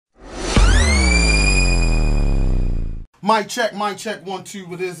Mic check, 1-2.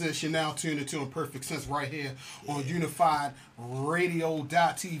 What is this? You're now tuned into Imperfect Sense right here on Unified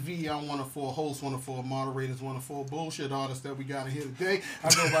Radio.tv. I'm one of four hosts, one of four moderators, one of four bullshit artists that we got in here today.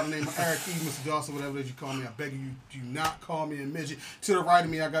 I go by the name of Eric E. Mr. Dawson, whatever it is you call me. I beg you, do not call me a midget. To the right of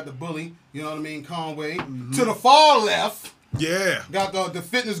me, I got the bully, you know what I mean, Conway. Mm-hmm. To the far left, yeah, got the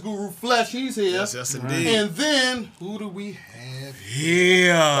fitness guru Flesh. He's here. Yes, indeed. And then, who do we have?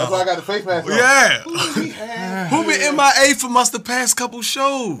 Yeah. That's why I got the face mask on. Yeah. Who do we have? Who been MIA from us the past couple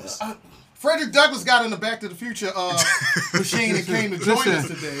shows? Frederick Douglass got in the Back to the Future machine and came to join us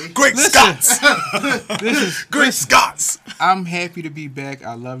today. Great Scots. Great Scots. I'm happy to be back.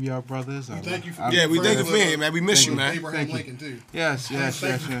 I love y'all, brothers. Thank you for we thank you for being here, man. We miss you, man. Abraham Lincoln, too. Yes.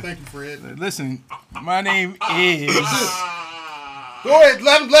 Thank you, Fred. Listen, my name is... Go ahead,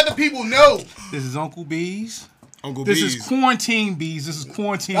 let the people know. This is Uncle Bees. This is Quarantine Bees. This is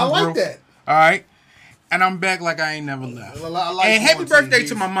Quarantine I like Bro. that. All right? And I'm back like I ain't never left. I like and happy birthday Bees.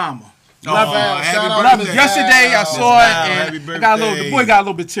 to my mama. Happy birthday. Yesterday I saw it, and the boy got a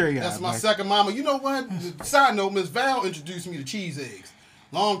little bit teary-eyed. That's my second mama. You know what? Side note, Miss Val introduced me to cheese eggs.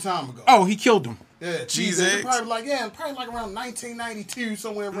 Long time ago. Oh, he killed them. Yeah, cheese eggs. Probably like around 1992,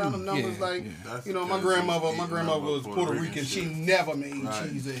 somewhere around the numbers. You know, my grandmother was Puerto Rican. She never made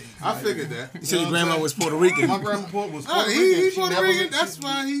cheese eggs. I figured that. You said your grandma was Puerto Rican. My grandma was Puerto Rican. He Puerto Rican. That's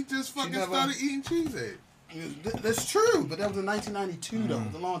why he just fucking started eating cheese eggs. That's true, but that was in 1992 though. It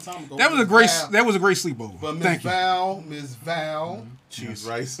was a long time ago. That was a great sleepover. But Miss Val, cheese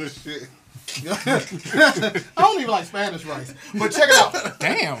rice and shit. I don't even like Spanish rice. But check it out.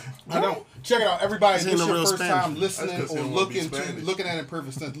 Damn. I don't. Check it out. Everybody, this is your first Spanish. time listening or looking at it in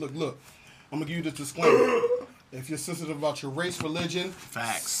perfect sense. Look. I'm going to give you the disclaimer. If you're sensitive about your race, religion,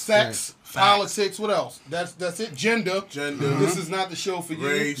 sex, politics, what else? That's it. Gender. This is not the show for you.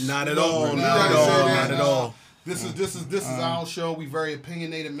 Race. Not at all. Not at all. This is our show. We very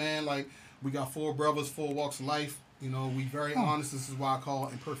opinionated, man. Like, we got four brothers, four walks of life. You know, we very honest. This is why I call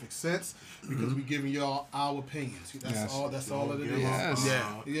it Imperfect Sense, because we giving y'all our opinions. That's all that it is.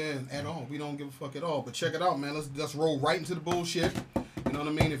 Yes. Yeah, at all. We don't give a fuck at all. But check it out, man. Let's roll right into the bullshit. You know what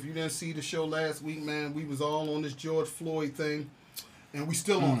I mean? If you didn't see the show last week, man, we was all on this George Floyd thing, and we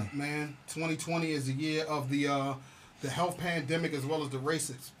still on it, man. 2020 is the year of the health pandemic as well as the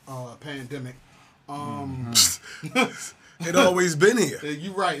racist pandemic. It always been here.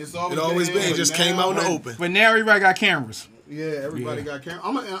 You're right. It's always been. It just came out in the open. But now everybody got cameras. Yeah, everybody got cameras.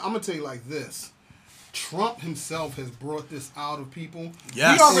 I'm gonna tell you like this. Trump himself has brought this out of people.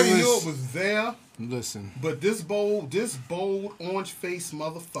 Yes. We already knew it was there. Listen. But this bold orange-faced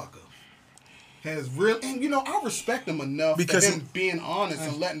motherfucker has really, and you know, I respect him enough because for him being honest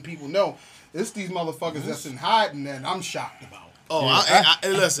and letting people know it's these motherfuckers that's in hiding that I'm shocked about. Oh,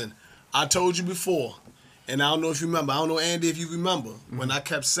 listen, I told you before, and I don't know if you remember. I don't know, Andy, if you remember when I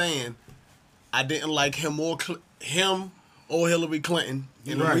kept saying I didn't like him or Hillary Clinton,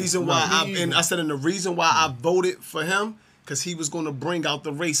 and the reason why the reason why I voted for him. Because he was going to bring out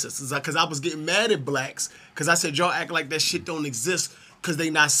the racists. Because I was getting mad at blacks. Because I said, y'all act like that shit don't exist because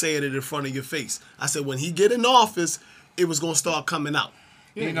they not saying it in front of your face. I said, when he get in office, it was going to start coming out.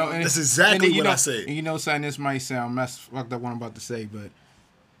 Yeah, you know, that's exactly what I said. And you know, son, this might sound fucked up what I'm about to say, but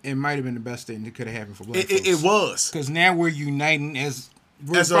it might have been the best thing that could have happened for black folks. It was. Because now we're uniting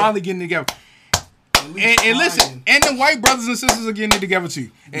we're finally getting together. And listen, and the white brothers and sisters are getting it together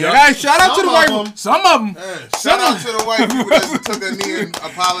too. And guys, shout out to the white people. Some of them. Shout out to the white people that took a knee and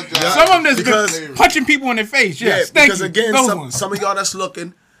apologized. Some of them that's been punching people in the face. Yes, thank because you. Again, some of y'all that's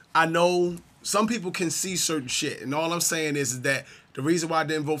looking, I know some people can see certain shit. And all I'm saying is that the reason why I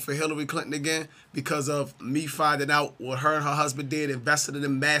didn't vote for Hillary Clinton again, because of me finding out what her and her husband did, invested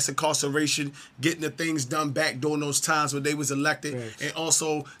in mass incarceration, getting the things done back during those times when they was elected, and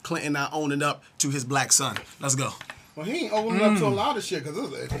also Clinton not owning up to his black son. Let's go. Well, he ain't owning up to a lot of shit because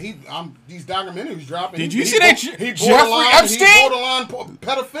these documentaries dropping. Did you see that? He Jeffrey Epstein? He borderline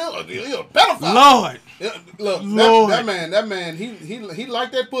pedophile. Pedophile. Lord. Look, that man, he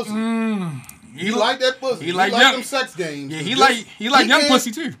liked that pussy. He like that pussy. He like them sex games. Yeah, he like young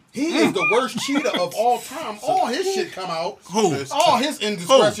pussy too. He is the worst cheater of all time. All his shit come out. Who? All his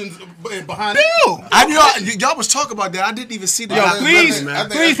indiscretions behind Bill. I knew y'all was talking about that. I didn't even see that. Yo, please, I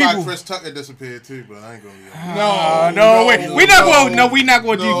think please, that's people. why Chris Tucker disappeared too, but I ain't gonna be No, wait. We're not going. No, we're not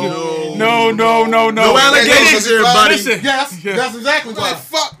going to do. No. No allegations, everybody. Listen. Yes, that's exactly like, why.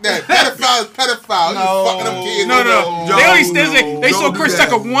 fuck that. Pedophile is pedophile. No. Just fucking them kids. No. They saw Chris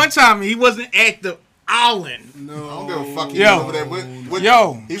Tucker one time and he wasn't at the island. No. I don't give a fuck. He went over there with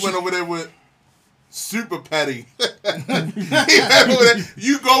he went over there with Super Petty. He went over there.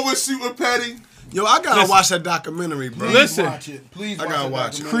 You go with Super Petty. Yo, I gotta watch that documentary, bro. Please watch it. Please watch it. I gotta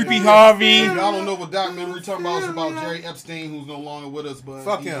watch it. Creepy Harvey. Y'all don't know what documentary we're talking about. It's about Jerry Epstein, who's no longer with us, but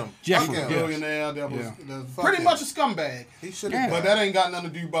fuck him. Jeffrey, a billionaire that was pretty much a scumbag. He should have. But that ain't got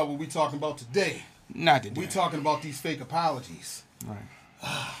nothing to do about what we talking about today. Not today. We talking about these fake apologies. Right.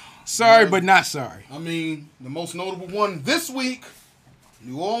 Sorry, but not sorry. I mean, the most notable one this week,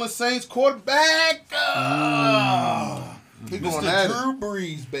 New Orleans Saints quarterback. He Mr. going at Drew it.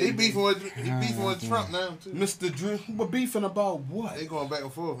 Brees, baby. He beefing with Trump now too. Mr. Drew, what beefing about what? They going back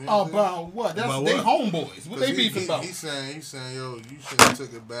and forth. You know About what? That's About they what? homeboys. What they beefing about? He's saying, yo, you should have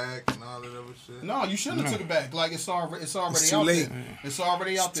took it back and all that other shit. No, you shouldn't have took it back. Like it's already too out late. there. It's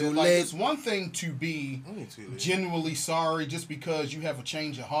already out there. too Like late. it's one thing to be genuinely sorry just because you have a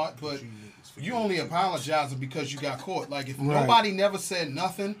change of heart, but you only apologizing because you got caught. Like if nobody never said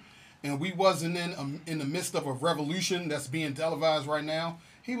nothing, and we wasn't in the midst of a revolution that's being televised right now,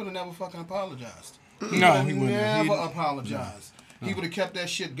 he would have never fucking apologized. He would never apologized. No. He would have kept that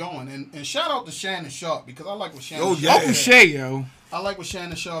shit going. And shout out to Shannon Sharp because I like what Shannon Sharp Uncle Shay, yo. I like what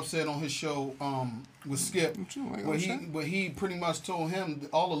Shannon Sharp said on his show with Skip, where he pretty much told him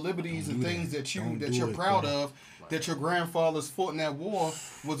all the liberties and things that you're proud of, that your grandfathers fought in that war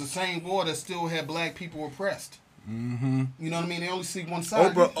was the same war that still had black people oppressed. Mm-hmm. You know what I mean? They only see one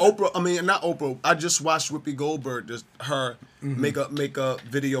side. Oprah. I mean, not Oprah. I just watched Whoopi Goldberg. Make a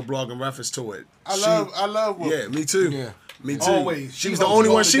video blog in reference to it. I love Whoopi. Yeah, me too. Yeah. Me too. Always. She was the only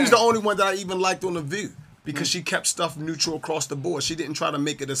one. She was the only one that I even liked on The View because she kept stuff neutral across the board. She didn't try to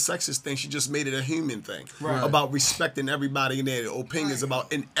make it a sexist thing. She just made it a human thing about respecting everybody and their opinions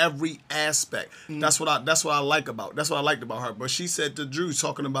about in every aspect. That's what I like about. That's what I liked about her. But she said to Drew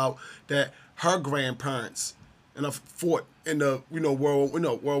talking about that her grandparents fought in the World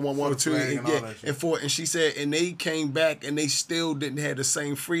War I, World II, and fought, and she said, and they came back and they still didn't have the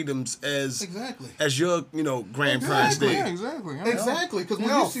same freedoms as your grandparents did. Yeah, exactly. Exactly, because when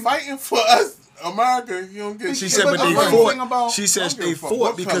you see fighting for us, America, you don't get. She said, but they fought. She says they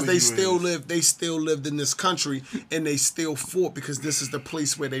fought because they still lived. They still lived in this country, and they still fought because this is the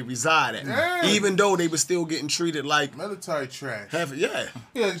place where they reside at. Yeah. Even though they were still getting treated like military trash. Yeah,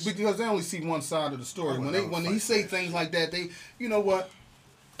 because they only see one side of the story. When they say things like that, they, you know what?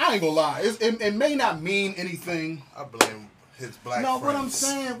 I ain't gonna lie. It may not mean anything. I blame his black friends.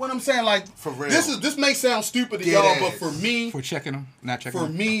 What I'm saying, like, for real. This may sound stupid to y'all, but for me, for checking them, not checking. For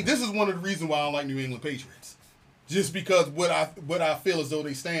them. me, this is one of the reasons why I don't like New England Patriots, just because what I feel as though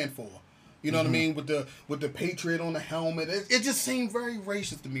they stand for. You know what I mean? With the Patriot on the helmet, it just seemed very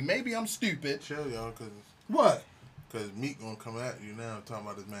racist to me. Maybe I'm stupid. Chill, y'all, cause what? Because Meek gonna come at you now talking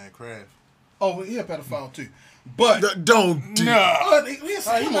about this man Kraft. Oh, he a pedophile too. But don't do he's not a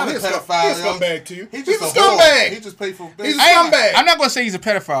pedophile. He's a scumbag too. He's a scumbag. He just paid for. He's a scumbag. I'm not gonna say he's a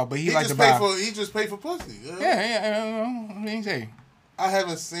pedophile, but he likes to buy. He just paid for pussy. Yeah. I mean, say. I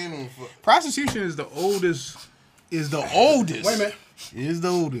haven't seen him. Prostitution is the oldest. Wait a minute. Is the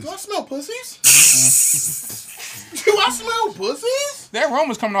oldest. Do I smell pussies? Do I smell pussies? That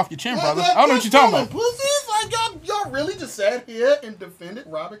aroma's coming off your chin, brother. I don't know what you're talking about. Pussies? Like y'all really just sat here and defended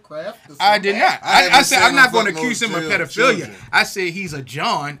Robert Kraft? I did not. I said I'm not going to accuse him of pedophilia. I said he's a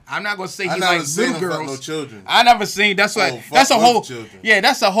John. I'm not going to say he likes little girls. No children. I never seen. That's what. That's a whole. Children. Yeah,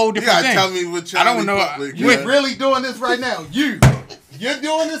 that's a whole different thing. Tell me what I don't know. You're really doing this right now. You're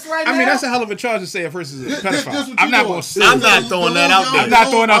doing this right now? I mean, that's a hell of a charge to say a person's a pedophile. I'm not going to say I'm not throwing that out there. I'm not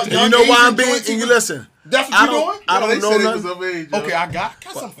throwing out there. You know why I'm being... And you listen. That's what you're doing? I don't know nothing. Okay, I got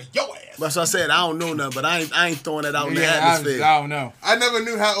something for your ass. That's what I said. I don't know nothing, but I ain't throwing it out in the atmosphere. I don't know. I never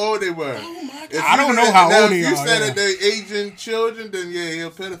knew how old they were. Oh, my God. I don't know how old they are. If you said that they aging children, then yeah, you're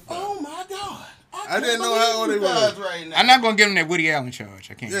a pedophile. Oh, my God. I didn't know how old they were. Right now. I'm not going to give them that Woody Allen charge.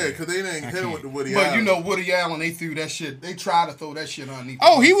 I can't. Yeah, because they didn't hit him with the Woody Allen. But you know, Woody Allen, they threw that shit. They tried to throw that shit underneath.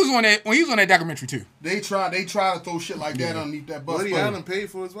 Oh, he was on that when he was on that documentary too. They tried to throw shit like that underneath that bus. Woody Allen paid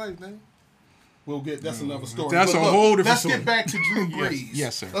for his wife, man. That's another story. That's a whole different Let's story. get back to Drew Brees.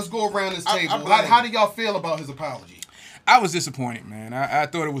 Yes, sir. Let's go around this table. How do y'all feel about his apology? I was disappointed, man. I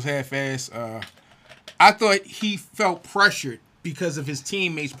thought it was half-assed. I thought he felt pressured because of his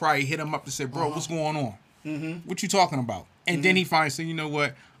teammates probably hit him up to say, bro, what's going on? Mm-hmm. What you talking about? And then he finally said, you know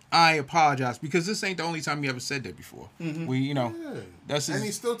what? I apologize because this ain't the only time you ever said that before. Mm-hmm. That's his... And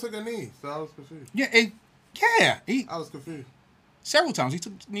he still took a knee, so I was confused. Yeah, I was confused. Several times. He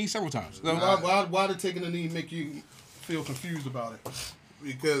took the knee several times. So, why did taking a knee make you feel confused about it?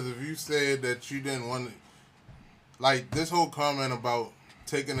 Because if you said that you didn't want to, like this whole comment about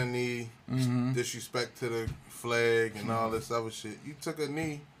taking a knee, disrespect to the flag and all this other shit, you took a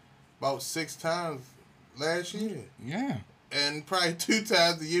knee about 6 times last year. Yeah. And probably 2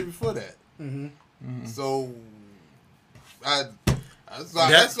 times the year before that. Mm-hmm. So, that's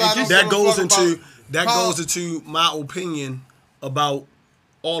that goes into my opinion about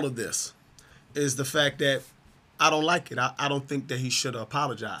all of this. Is the fact that I don't like it. I don't think that he should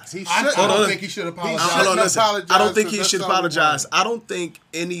apologize. I don't think he should apologize. I don't think he should apologize. I don't think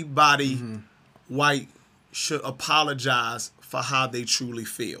anybody white should apologize for how they truly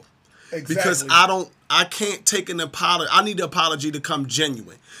feel. Exactly. Because I can't take an apology. I need the apology to come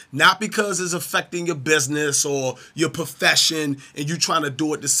genuine. Not because it's affecting your business or your profession and you trying to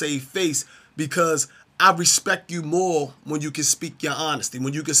do it to save face. Because I respect you more when you can speak your honesty,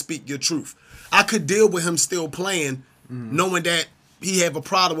 when you can speak your truth. I could deal with him still playing, knowing that he have a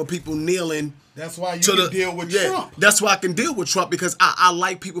problem with people kneeling. That's why you can deal with Trump. That's why I can deal with Trump, because I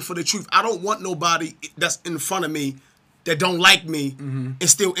like people for the truth. I don't want nobody that's in front of me that don't like me and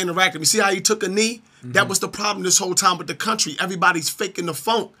still interact with me. See how he took a knee? That was the problem this whole time with the country. Everybody's faking the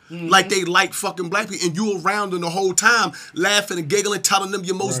funk like they like fucking black people. And you around them the whole time laughing and giggling, telling them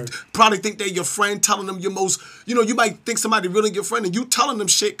your most, probably think they're your friend, telling them your most, you might think somebody really your friend and you telling them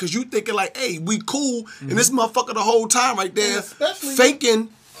shit because you thinking like, hey, we cool. And this motherfucker the whole time right there faking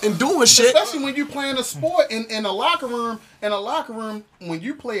and doing shit. Especially when you playing a sport in a locker room. In a locker room, when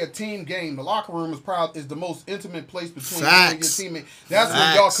you play a team game, the locker room is the most intimate place between you and your teammate. That's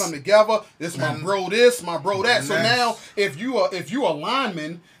when y'all come together. This my bro this, my bro that. So now if you a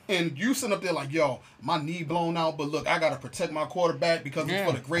lineman and you sitting up there like, yo, my knee blown out, but look, I gotta protect my quarterback because it's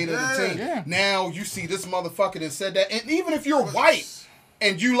for the great of the team. Yeah. Now you see this motherfucker that said that, and even if you're white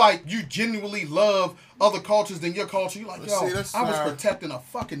and you genuinely love other cultures than your culture, you like, yo, I was protecting a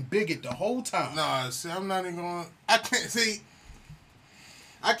fucking bigot the whole time. Nah, see, I'm not even going.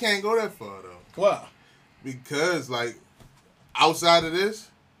 I can't go that far though. Why? Because outside of this,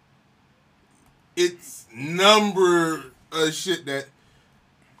 it's number of shit that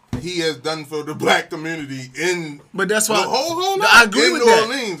he has done for the black community but that's why the whole lot I agree with New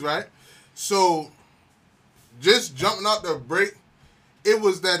Orleans, right? So just jumping out the break, it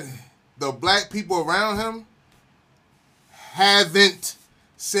was that the black people around him haven't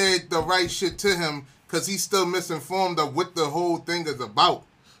said the right shit to him because he's still misinformed of what the whole thing is about.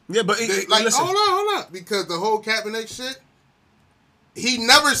 Yeah, but listen. Hold on. Because the whole Kaepernick shit, he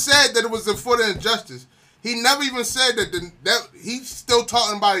never said that it was for the injustice. He never even said that he's still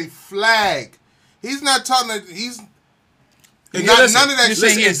talking about a flag. He's not talking. None of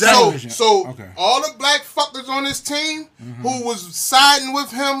that shit. So all the black fuckers on this team who was siding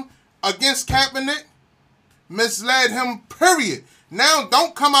with him against Kaepernick misled him. Period. Now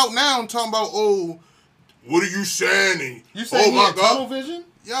don't come out now and talking about what are you saying? You saying he had tunnel vision?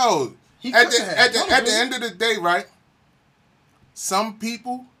 Yo, at the end of the day, right? Some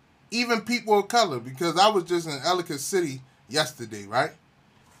people, even people of color, because I was just in Ellicott City yesterday, right?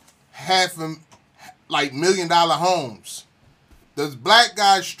 Half of $1 million homes. This black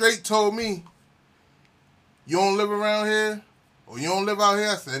guy straight told me, you don't live around here? Or you don't live out here?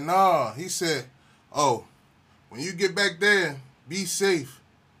 I said, nah. He said, when you get back there, be safe.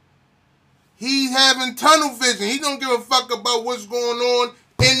 He's having tunnel vision. He don't give a fuck about what's going on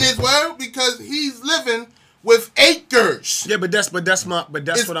in this world because he's living with acres. Yeah, but that's what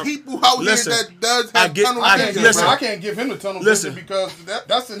I'm. People out here that does have tunnel vision. Listen, I can't give him the tunnel vision because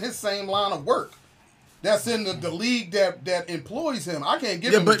that's in his same line of work. That's in the league that employs him. I can't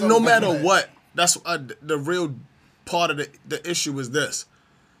give him. Yeah, but no matter what, that's the real part of the issue is this: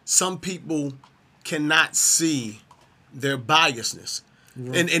 some people cannot see their biasness,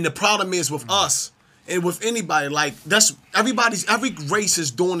 and the problem is with us and with anybody. Every race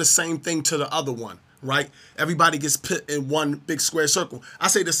is doing the same thing to the other one. Right? Everybody gets put in one big square circle. I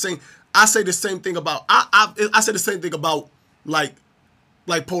say the same thing about I say the same thing about like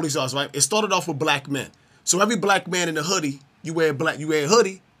police officers, right? It started off with black men. So every black man in a hoodie, you wear a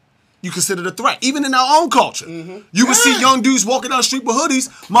hoodie, you consider a threat. Even in our own culture. You can see young dudes walking down the street with hoodies,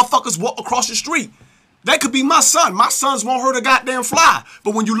 motherfuckers walk across the street. That could be my son. My sons won't hurt a goddamn fly.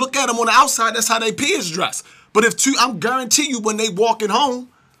 But when you look at them on the outside, that's how they peers dress. But I'm guarantee you when they walking home,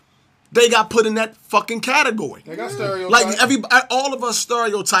 they got put in that fucking category. They got stereotypes. All of us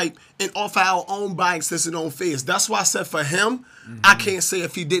stereotype and offer our own biases and own fears. That's why I said for him, I can't say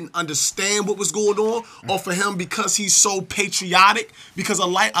if he didn't understand what was going on, or for him because he's so patriotic. Because a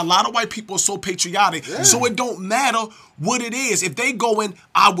lot of white people are so patriotic, so it don't matter what it is. If they go in,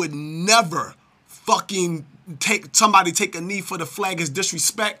 I would never fucking take a knee for the flag as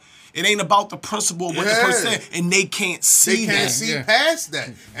disrespect. It ain't about the principle of what the person said, and they can't see that. They can't see past that.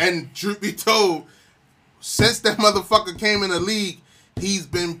 And truth be told, since that motherfucker came in the league, he's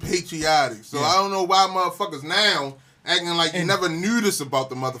been patriotic. So I don't know why motherfuckers now acting like you never knew this about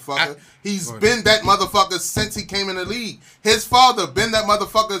the motherfucker. He's been that motherfucker since he came in the league. His father been that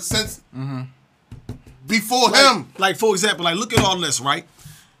motherfucker since before him. Like, for example, like, look at all this, right?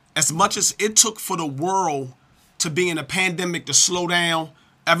 As much as it took for the world to be in a pandemic to slow down,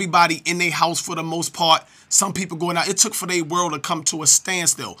 everybody in their house for the most part, some people going out, it took for their world to come to a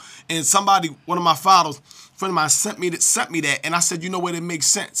standstill. And somebody, one of my fathers, friend of mine, sent me that, and I said, you know what, it makes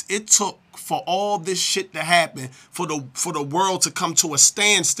sense. It took for all this shit to happen for the world to come to a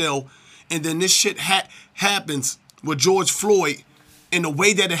standstill, and then this shit happens with George Floyd in the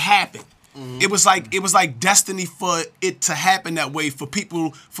way that it happened. It was like destiny for it to happen that way, for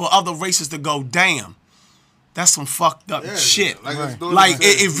people, for other races to go, damn, that's some fucked up shit. Like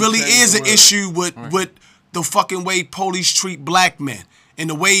it really is an issue with the fucking way police treat black men and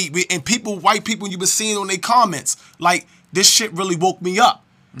the way white people you've been seeing on their comments. Like, this shit really woke me up.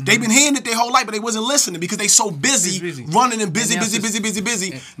 They've been hearing it their whole life, but they wasn't listening because they so busy running and busy.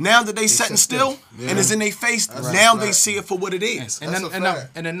 Now that they setting still and it's in their face, now they see it for what it is.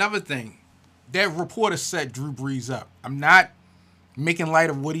 And another thing, that reporter set Drew Brees up. I'm not making light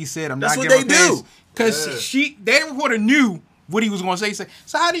of what he said. That's what they do. Because that reporter knew what he was going to say. He said,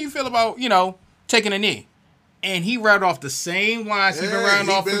 so how do you feel about, taking a knee? And he rattled off the same lines he's been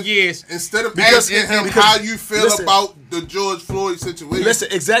rattling off for years. Instead of asking him how you feel about the George Floyd situation. Listen,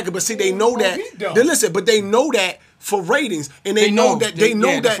 exactly. But see, they know that. But they know that for ratings, and they know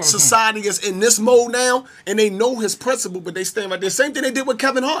that society is in this mode now, and they know his principle, but they stand right there. Same thing they did with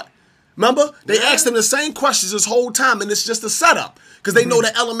Kevin Hart. Remember? They asked him the same questions this whole time, and it's just a setup. Because they know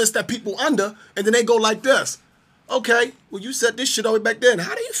the elements that people under, and then they go like this. Okay, well, you said this shit all the way back then.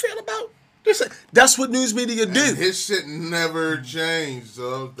 How do you feel about this? That's what news media do. And his shit never changed,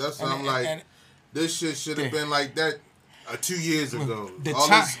 so that's why I'm like, this shit should have been like that 2 years ago. All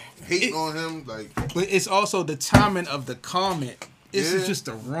this hating on him, like. But it's also the timing of the comment. This is just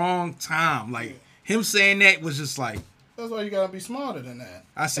the wrong time. Like, him saying that was just like. That's why you gotta be smarter than that.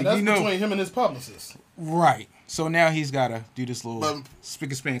 I said, that's between him and his publicist. Right. So now he's gotta do this little spick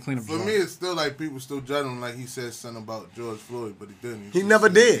and span cleanup. For me, it's still like people still judging him like he said something about George Floyd, but he didn't. He never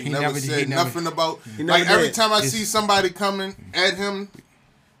did. He never said nothing about. Like every time I see somebody coming at him,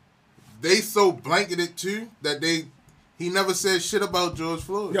 they so blanketed too that he never said shit about George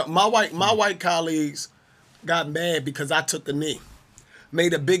Floyd. Yeah, my white colleagues got mad because I took a knee.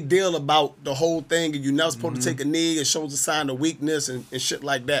 Made a big deal about the whole thing, and you're not supposed to take a knee. It shows a sign of weakness and shit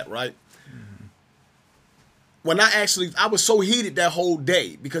like that, right? When I was so heated that whole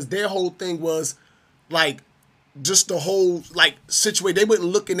day because their whole thing was like just the whole like situation. They weren't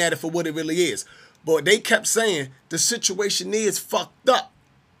looking at it for what it really is, but they kept saying the situation is fucked up.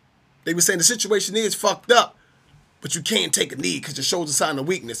 They were saying the situation is fucked up, but you can't take a knee because it shows a sign of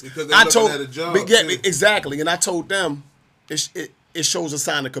weakness. Because they're looking at a job. Exactly, and I told them it shows a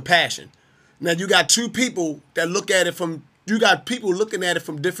sign of compassion. Now you got two people that look at it from. You got people looking at it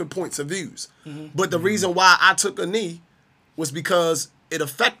from different points of views. But the reason why I took a knee was because it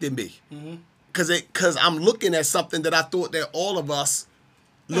affected me. Because I'm looking at something that I thought that all of us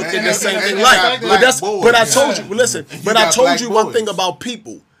looked at the same thing like. But I told you, listen, but I told you one thing about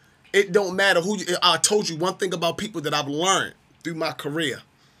people. It don't matter who you, I told you one thing about people that I've learned through my career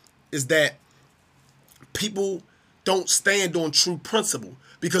is that people don't stand on true principle.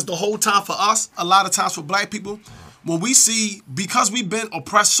 Because the whole time for us, a lot of times for black people, when we see, because we've been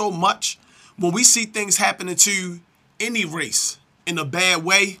oppressed so much, when we see things happening to any race in a bad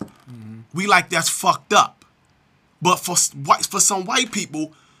way, we like that's fucked up. But for some white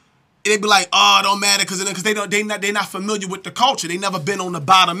people, they be like, oh, it don't matter because they're not familiar with the culture. They never been on the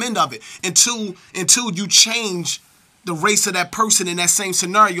bottom end of it until you change the race of that person in that same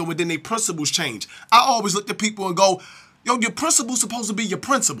scenario, and then their principles change. I always look at people and go, yo, your principle's supposed to be your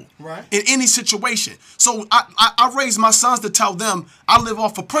principle. Right. In any situation. So I raise my sons to tell them I live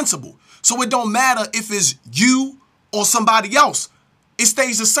off a principle. So it don't matter if it's you or somebody else. It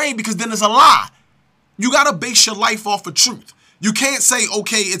stays the same because then it's a lie. You gotta base your life off of truth. You can't say,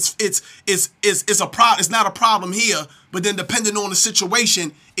 okay, it's a problem. It's not a problem here, but then depending on the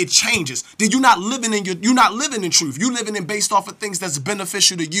situation, it changes. Then you're not living in truth. You're living in based off of things that's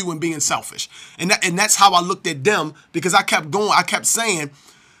beneficial to you and being selfish. And that's how I looked at them because I kept going. I kept saying,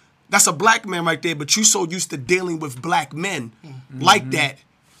 that's a black man right there, but you so used to dealing with black men like that,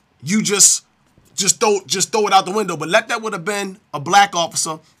 you just throw it out the window. But that would have been a black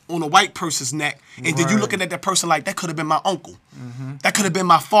officer on a white person's neck, and then you looking at that person like that could have been my uncle, that could have been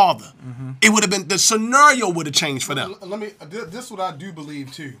my father. It would have been, the scenario would have changed for them. This is what I do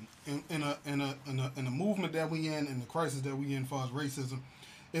believe too. In a movement that we in the crisis that we in as far as racism,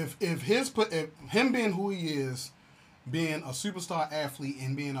 if him being who he is, being a superstar athlete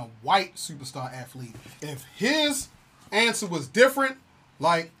and being a white superstar athlete. If his answer was different,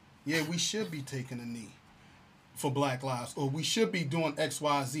 like, yeah, we should be taking a knee for Black Lives, or we should be doing X,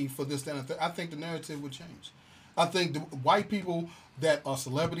 Y, Z for this, that, and I think the narrative would change. I think the white people that are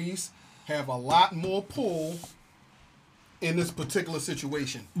celebrities have a lot more pull in this particular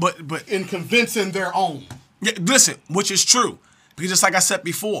situation. But in convincing their own. yeah, listen, which is true. Because just like I said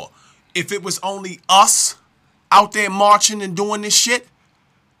before, if it was only us out there marching and doing this shit,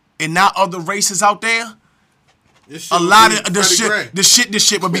 and not other races out there, a lot of the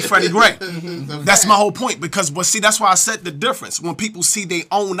shit would be Freddie Gray. That's my whole point. Because, but see, that's why I said the difference. When people see their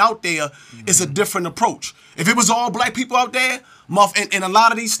own out there, it's a different approach. If it was all black people out there, in a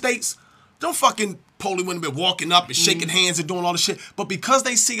lot of these states, don't fucking police wouldn't be walking up and shaking hands and doing all this shit. But because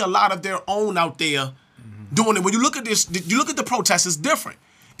they see a lot of their own out there doing it, when you look at this, you look at the protests, it's different.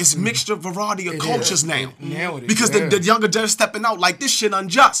 It's mixture variety of cultures now. Because the younger generation stepping out like this shit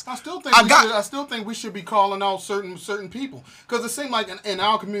unjust. I still think we should be calling out certain people, because it seems like in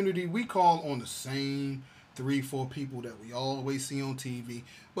our community we call on the same 3-4 people that we always see on TV,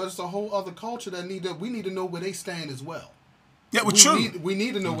 but it's a whole other culture that we need to know where they stand as well. Yeah, well, true. We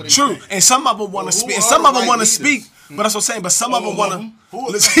need to know where they stand. True, and some of them want to speak. And some of them want to speak. But that's what I'm saying. But some of them want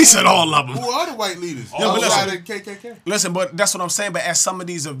to. He said all of them. Who are the white leaders? Yeah, but listen, the KKK. Listen, but that's what I'm saying. But at some of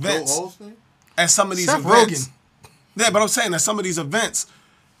these events, Seth Rogen. Yeah, but I'm saying at some of these events,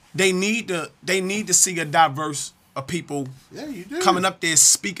 they need to see a diverse of people coming up there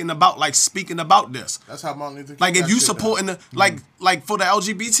speaking about this. That's how Martin Luther King. Like if you supporting the like for the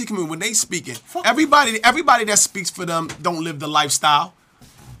LGBT community when they speaking, everybody that speaks for them don't live the lifestyle,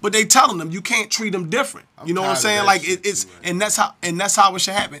 but they telling them you can't treat them different. You know what I'm saying? Like it's and that's how it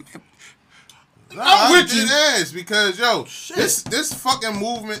should happen. I'm with you. It is because this fucking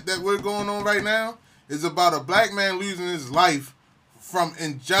movement that we're going on right now is about a black man losing his life from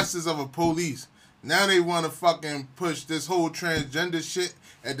injustice of a police. Now they want to fucking push this whole transgender shit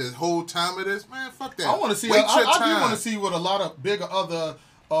at the whole time of this. Man, fuck that. I want to see. I do want to see what a lot of bigger other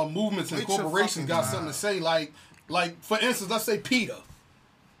movements and corporations got something to say. Like for instance, let's say PETA.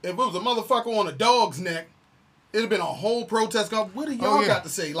 If it was a motherfucker on a dog's neck, it'd have been a whole protest. What do y'all got to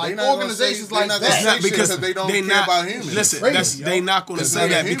say? Like organizations like that, because they don't care about humans. Listen, they not going to say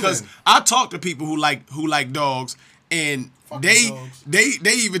that because I talk to people who like dogs. And they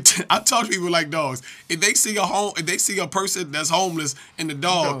even I talk to people like dogs. If they see a person that's homeless and the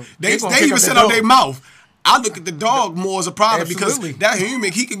dog, they even sit out their mouth. I look at the dog more as a problem because that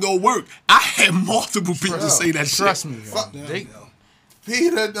human, he can go work. I had multiple people say that shit. Trust me.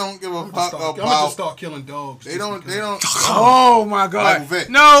 PETA don't give a fuck about. I'm gonna start killing dogs. They don't. Oh my God!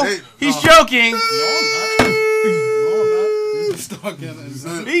 No, he's joking.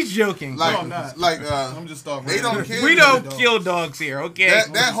 He's joking. I'm just talking. They don't kill. We don't kill dogs here, okay?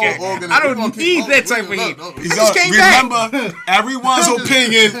 That whole organization. I don't need that type of heat. Remember, everyone's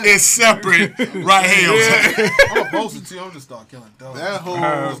opinion is separate right here. I'm opposed to. I'm just start killing dogs. That whole.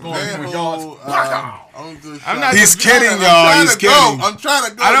 I'm not. He's kidding, y'all. He's kidding. I'm trying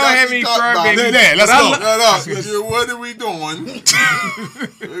to go. I don't have any crybaby. Let's go. No. What are we doing?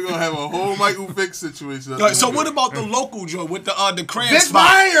 We're gonna have a whole Michael Vick situation. So what about the local joint with the crab Vince spot?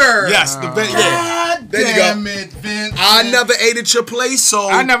 Meyer. Yes, the Vince. God damn it, Vince. I never ate at your place, so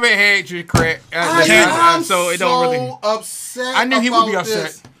I never had your crab. I'm so it don't really. Upset. I knew he would be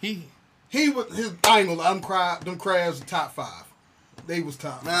upset. He was his. I ain't gonna let them crabs top 5. They was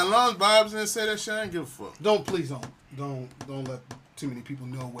top. Man, as long as Bob's didn't say that shit, I ain't give a fuck. Don't let too many people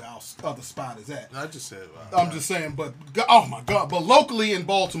know where our other spot is at. I just said. I'm just saying, but oh my God! But locally in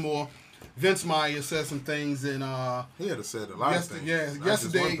Baltimore, Vince Meyer said some things, and he had to say a lot of things. Yeah,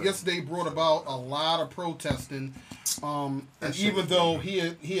 yesterday brought about a lot of protesting. And even though he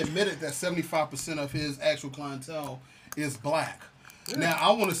admitted that 75% of his actual clientele is black. Yeah. Now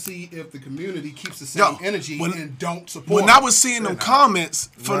I want to see if the community keeps the same energy and don't support. When I was seeing them comments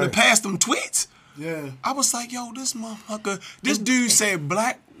from the past, them tweets, I was like, "Yo, this motherfucker, this dude said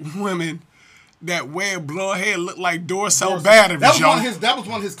black women that wear blonde hair look like Duracell batteries." That was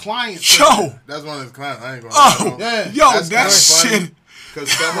one of his clients. Yo, that's one of his clients. I ain't gonna. Oh, yo, that shit.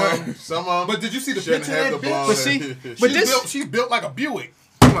 Because some of them. But did you see the picture of that bitch? But she's built like a Buick.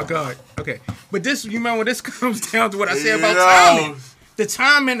 Oh my God. Okay, but this, you remember, this comes down to what I said about timing. The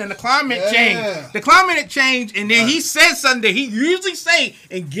timing and the climate change. The climate change, and then he said something that he usually say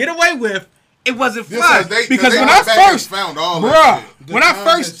and get away with. It wasn't fun because when I first found all that shit. When I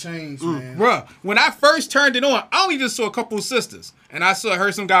first changed, man. When I first turned it on, I only just saw a couple of sisters, and I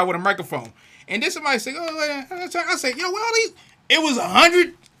heard some guy with a microphone, and then somebody said, "Oh," I said, "Yo, well, it was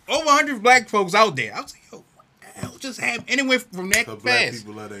over 100 black folks out there." I was like, "Yo, hell just happened? And it went from that So black fast.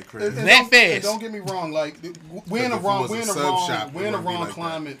 people love that crazy. That don't- fast. Don't get me wrong. Like we're in a if it wrong, was a we're in a sub wrong, shop, it we're in a wouldn't be wrong like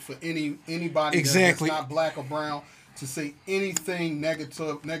climate for anybody Exactly. that's not black or brown to say anything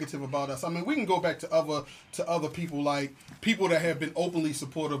negative about us. I mean, we can go back to other people, like people that have been openly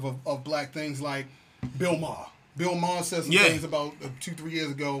supportive of black things, like Bill Maher. Bill Maher said some things about 2-3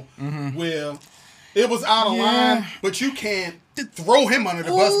 years ago where it was out of line, but you can't throw him under the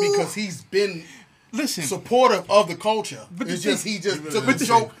bus because he's been supportive of the culture. But he just took the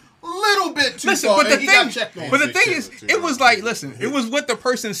joke a little bit too far, but the and he got checked on. thing, but the thing is, it was like, listen, it was what the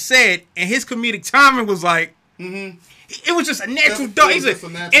person said, and his comedic timing was like, it was just a natural dog.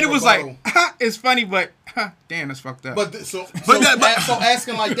 And it was like, it's funny, but damn, that's fucked up. But so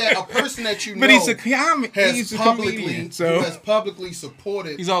asking like that, a person that you know, but he's a comedian. has publicly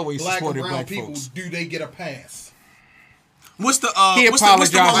supported. He's always black supported and brown black people. folks. Do they get a pass? What's the He what's the one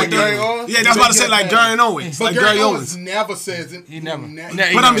with apologized. the, yeah, that's what I said, like Gary Owens. But Like Gary Gary Owens Owens. never says it. He never.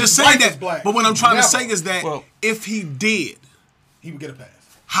 But I'm just saying White is that. black. But what I'm trying to Never. say is that if he did, He would get a pass.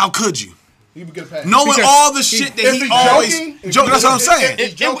 how could you? He would get a pass. Knowing Because all the shit that if he he always joking, joke. That's what I'm saying.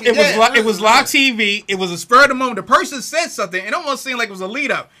 It was live TV. It was a spur of the moment. The person said something. It almost seemed like it was a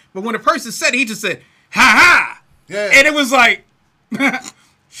lead up. But when the person said it, he just said, ha ha. Yeah. And it was like,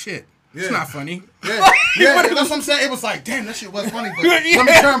 shit. Yeah. It's not funny. Yeah, that's what I'm saying. It was like, damn, that shit was funny. But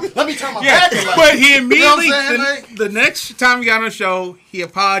Yeah. let me turn my Yeah, back. And like, but he immediately, you know what I'm saying? the next time he got on the show, he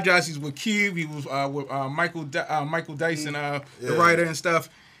apologized. He's with Cube. He was with Michael Dyson, the writer and stuff.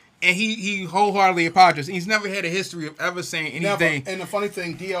 And he wholeheartedly apologized. He's never had a history of ever saying anything. And the funny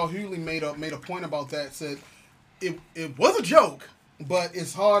thing, D.L. Hughley made a point about that. Said it was a joke, but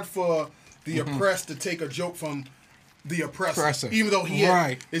it's hard for the oppressed to take a joke from the oppressor. Even though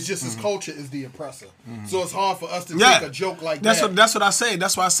it's just his culture is the oppressor. So it's hard for us to take a joke like that. That's what I said.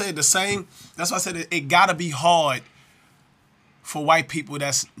 That's why I said the same. That's why I said it gotta be hard for white people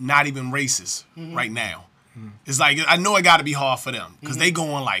that's not even racist right now. It's like, I know it gotta be hard for them because they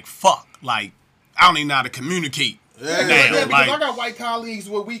going like, fuck, like I don't even know how to communicate. Yeah, because I got white colleagues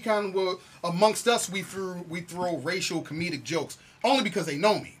where we kind of amongst us we throw racial comedic jokes only because they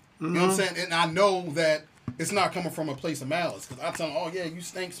know me. You know what I'm saying? And I know that it's not coming from a place of malice. Because I tell them, oh yeah, you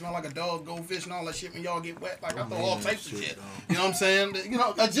stink, smell like a dog, goldfish, and all that shit when y'all get wet. Like I throw all types of shit. You know what I'm saying? You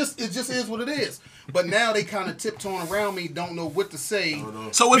know, it just is what it is. But now they kind of tiptoeing around me, don't know what to say.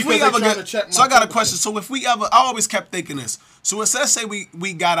 So if we ever get, so I got a question. So if we ever, I always kept thinking this. So let's say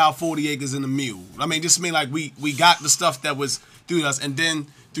we got our 40 acres in the mule. I mean, just mean like we got the stuff that was through us, and then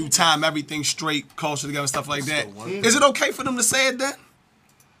through time everything straight, culture together, stuff like that. Is it okay for them to say it then?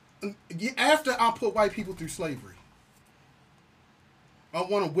 After I put white people through slavery, I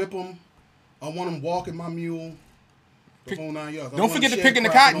want to whip them. I want them walking my mule. The whole 9 yards. Don't forget to picking the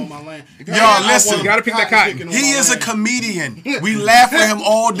cotton. On my land. Yo, listen. You gotta pick that cotton. He is a comedian. We laugh at him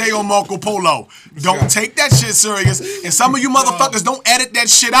all day on Marco Polo. Don't take that shit serious. And some of you motherfuckers don't edit that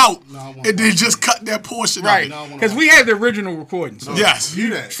shit out. And then just cut that portion Right. of it. Because we have the original recordings. So Yes.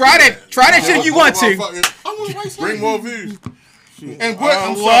 Try that shit if you want to. I want to write Bring more views. And what?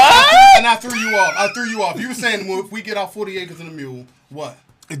 I'm sorry. And I threw you off. You were saying, well, if we get our 40 acres and a mule, what?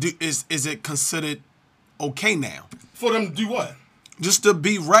 Is it considered okay now? For them to do what? Just to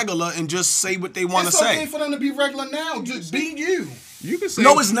be regular and just say what they want to It's okay say. for them to be regular now. Just be you. You can say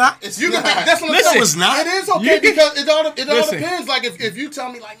No, it's not. That's what I'm saying. No, it's not. It is okay because it all depends. Like if you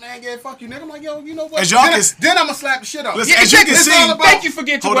tell me like, man, yeah, fuck you, nigga. I'm like, yo, you know what? As y'all Then can- I'm gonna slap the shit out. Listen, Yeah, as you exactly. can It's see- all about- Thank you for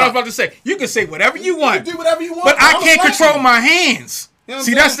getting to Hold what I up. was about to say. You can say whatever you want. You can do whatever you want. But I I'm can't a control person. my hands. You know what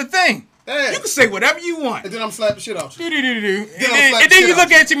See, I'm that's saying? the thing. Yeah. You can say whatever you want. And then I'm slap the shit out you. And I'm then slap you shit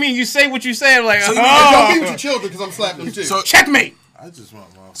look out at me and you say what you say like, And don't be with your children because I'm slapping them too. So checkmate. I just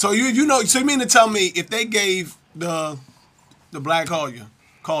want my. So you know, so you mean to tell me if they gave the black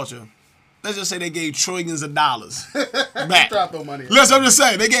culture, let's just say they gave trillions of dollars back. Drop no money. Listen, I'm just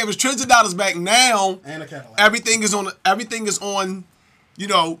saying they gave us trillions of dollars back. Now And a Cadillac. everything is on. You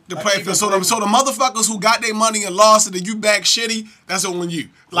know, the Like play even so the motherfuckers who got their money and lost it and you back shitty, that's on you.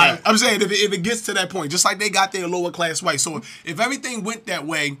 Like Right. I'm saying, if it gets to that point, just like they got their lower class white. So if everything went that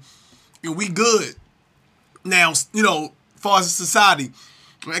way, and we good now, you know, far as a society,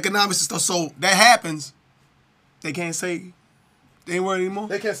 economics and stuff. So that happens, they can't say They ain't worried anymore.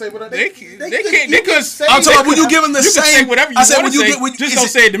 They can't say whatever They can't. They could say. I'm talking about when you give them the You can same. say whatever you I said wanna when you say, get when just is don't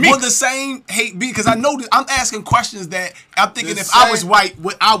say it to me. Will the same hate be? Because I know that I'm asking questions that I'm thinking The if I was same- white,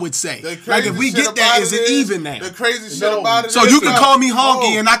 what I would say. The Like if we crazy get shit that, about is it even now? The crazy shit No. about it. So is you can that- call me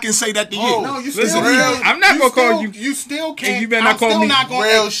honky Oh. and I can say that to you. Oh. No, you Listen, still real- can't. I'm not you gonna call still- you- You still can't. you better not I'm call still me not gonna.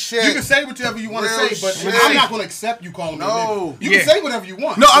 real shit. You can say whatever you want to Real say, but shit. I'm not gonna accept you calling me a No. nigga. You Yeah. can say whatever you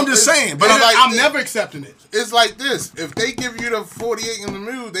want. No, I'm So just it's- saying. But but I'm like- I'm never accepting it. It's like this. If they give you the 48 in the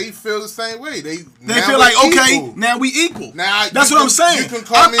mule, they feel the same way. They feel like okay, now we equal. Now That's you what I'm can- saying. You can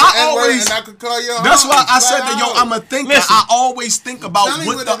call me I N-word always. and I can call you. a That's why honky, I said flat that, yo, out. I'm a thinker. Listen. I always think about Tell me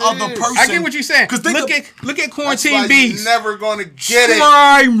what what the it other is. person. I get what you're saying. 'Cause Look think at That's quarantine why bees. you're never gonna get it.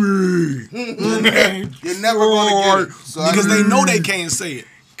 Try me. You're never gonna get it. So Because I they know they can't say it.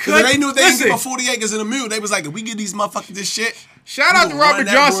 Because they knew if they didn't Listen. give a 40 acres in a mule, they was like, if we give these motherfuckers this shit. Shout we out to gonna run Robert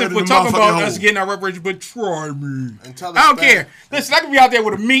that Johnson word for in the talking about motherfucking us hole. getting our reparation, but try me. And tell I don't us care. Listen, I can be out there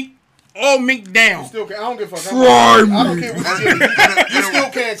with a mink, all mink down. Still can't, I don't give a fuck. Try me. I don't care what you do. And- You still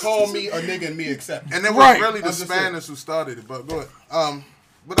can't call me a nigga and me accept it. And it was Right. really the I'm just Spanish who started it. But go ahead.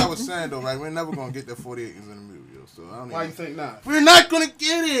 What I was saying though, right? We're never gonna get that 40 acres in the mule, yo. So I don't Why you even. think not? We're not gonna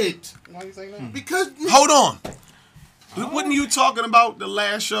get it Why you think not? because Hold on. Wasn't you talking about the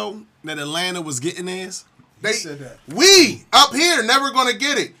last show that Atlanta was getting theirs? they said that. we up here never gonna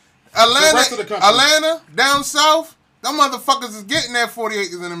get it. Atlanta, rest of the country. Atlanta down south, them motherfuckers is getting that 40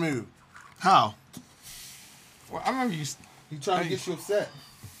 acres in the mule. How? Well, I remember you. He trying to get you upset.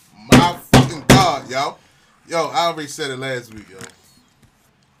 My fucking God, yo. Yo, I already said it last week, yo.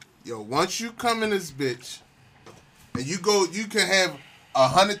 Yo, once you come in this bitch and you can have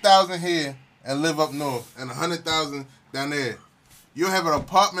 100,000 here and live up north and 100,000 down there. You'll have an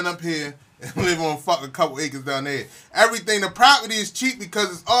apartment up here and live on fucking couple acres down there. Everything, the property is cheap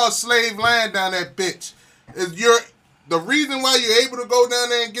because it's all slave land down that bitch. The reason why you're able to go down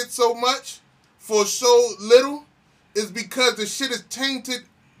there and get so much for so little is because the shit is tainted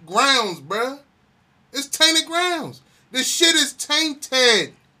grounds, bruh. It's tainted grounds. This shit is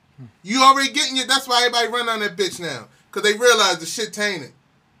tainted. You already getting it. That's why everybody run down that bitch now. Because they realize the shit tainted.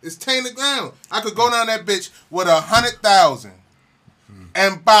 It's tainted ground. I could go down that bitch with 100,000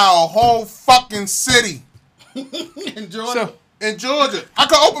 and buy a whole fucking city In Georgia. So, in Georgia. I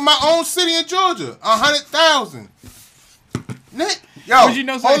could open my own city in Georgia. 100,000. Nick, yo, But you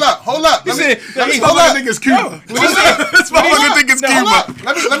know hold something? up. You Let said- me, let me, This hold motherfucker up. think it's Cuba. No. This motherfucker think it's Hold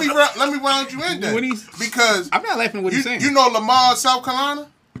Cuba. up. Let me round you in What then. he's- Because I'm not laughing at what he's saying. you know Lamar, South Carolina?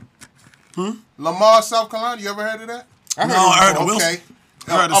 Lamar, South Carolina. You ever heard of that? I No, I heard of of Wilson. Okay.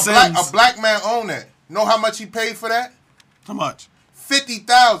 I heard of a Sims. black man owned that. Know how much he paid for that? How much?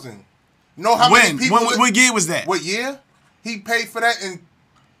 50,000. Know how many When? people? What year was that? What year? He paid for that in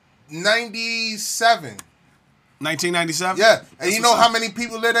 97. 1997? Yeah, and That's you know what's how up. many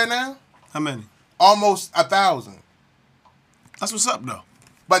people live there now? How many? Almost 1,000. That's what's up, though.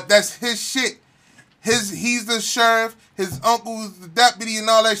 But that's his shit. He's the sheriff. His uncle's the deputy and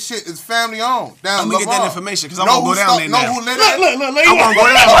all that shit is family owned. Down I'm gonna get that Lamar. information, 'cause I wanna go down there know now. who live there? Look, I wanna go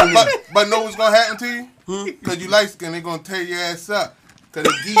down there. But know what's gonna happen to you? Because you light skin, they gonna tear your ass up.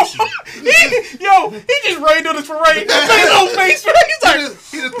 Because they geek you. Yo, he just rained on his parade. Look at his little face. He's like,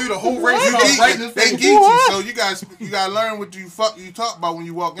 He just threw the whole race You off geek- right in his they face. geek you, so you gotta learn what you talk about when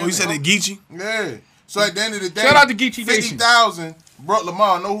you walk in. Oh, you said there. they Geechee? Yeah. So at the end of the day, Shout out to Geechee Nation. 50,000 brought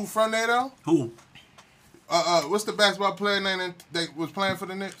Lamar. Know who from there though? Who? What's the basketball player name that was playing for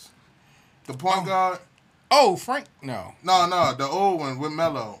the Knicks? The point guard? oh, Frank. No. No, the old one with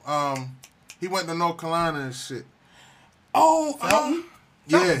Melo. He went to North Carolina and shit. Oh,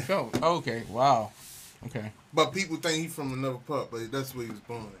 Yeah, Phil. Okay. Wow. Okay. but people think he's from another part, but that's where he was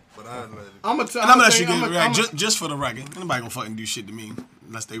born at. But I let it. I'm gonna tell And I'm gonna let you I'm get gonna- right. I'm Just for the record, anybody gonna fucking do shit to me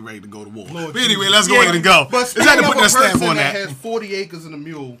unless they ready to go to war. Lord But anyway, Jesus. let's go Yeah, ahead and go. But Let's have speaking to of put a that stamp person on that that. has 40 acres and a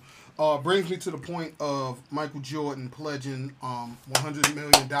mule, brings me to the point of Michael Jordan pledging $100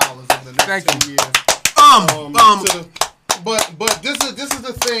 million over the next Thank 10 you. years. But this is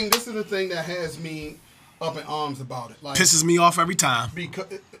the thing. This is the thing that has me up in arms about it. Like, Pisses me off every time. because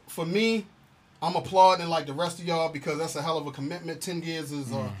for me, I'm applauding like the rest of y'all because that's a hell of a commitment. 10 years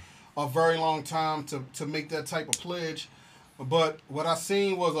is a very long time to make that type of pledge. But what I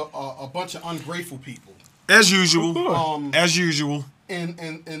seen was a bunch of ungrateful people. As usual. As usual. And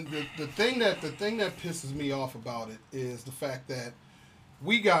the thing that pisses me off about it is the fact that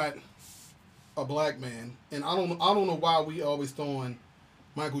we got a black man, and I don't know why we always throwing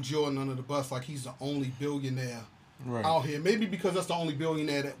Michael Jordan under the bus like he's the only billionaire out here. Maybe because that's the only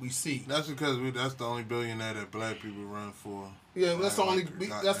billionaire that we see. That's because that's the only billionaire that black people run for. Yeah, that's the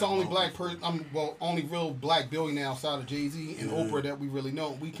only black person. Only real black billionaire outside of Jay-Z and Oprah that we really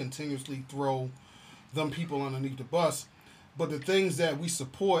know. We continuously throw them people underneath the bus, but the things that we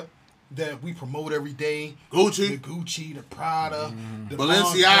support, that we promote every day, the Gucci, the Prada, the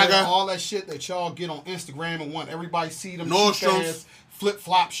Balenciaga, all that shit that y'all get on Instagram and want everybody to see them Nordstrom's flip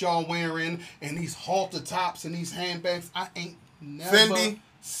flops y'all wearing and these halter tops and these handbags. I ain't never Fendi.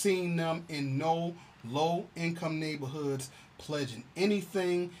 seen them in no low income neighborhoods pledging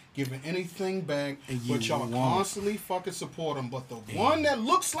anything, giving anything back, but y'all constantly fucking support them. But the one that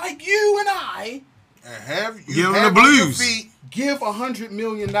looks like you and I, and give them the blues. give $100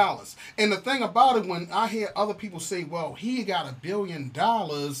 million. And the thing about it, when I hear other people say, well, he got $1 billion,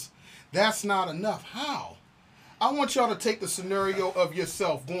 that's not enough. How? I want y'all to take the scenario of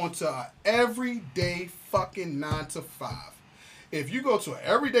yourself going to an everyday fucking 9 to 5. If you go to an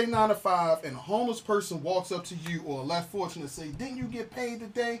everyday 9 to 5 and a homeless person walks up to you or less fortunate and say, didn't you get paid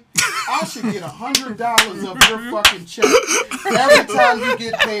today? I should get $100 of your fucking check every time you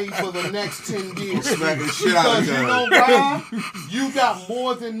get paid for the next 10 years. Because you know why? You got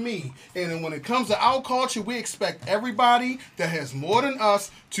more than me. And then when it comes to our culture, we expect everybody that has more than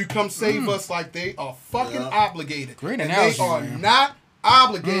us to come save us like they are fucking obligated. Great and analogy, they are man. not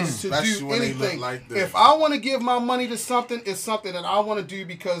obligated to Especially do when they anything. look like this. If I want to give my money to something, it's something that I want to do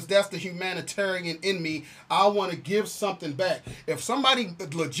because that's the humanitarian in me. I want to give something back. If somebody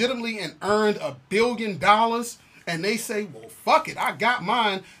legitimately and earned $1 billion and they say, well, fuck it, I got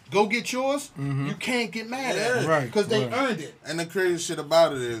mine, go get yours, you can't get mad at it because they earned it. And the crazy shit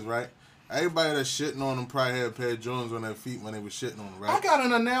about it is, right, everybody that's shitting on them probably had a pair of Jordans on their feet when they was shitting on them, right? I got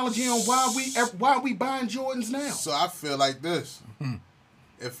an analogy on why we buying Jordans now. So I feel like this.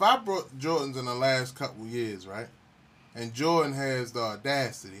 If I brought Jordans in the last couple years, right, and Jordan has the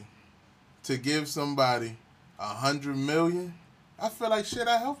audacity to give somebody $100 million, I feel like shit,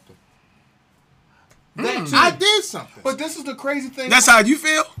 I helped him. I did something. But this is the crazy thing. That's how you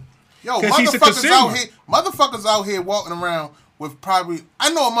feel? Yo, 'Cause he's a motherfuckers out here walking around with probably,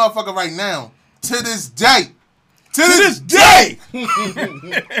 I know a motherfucker right now, to this day. To this day!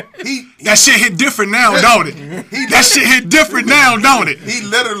 That shit hit different now, don't it? That shit hit different now, don't it? He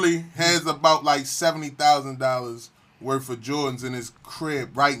literally has about like $70,000 worth of Jordans in his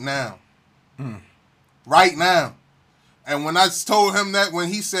crib right now. Right now. And when I told him that, when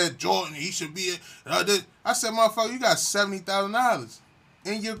he said, Jordan, he should be, I said, motherfucker, you got $70,000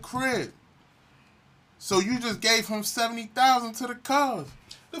 in your crib. So you just gave him $70,000 to the cause.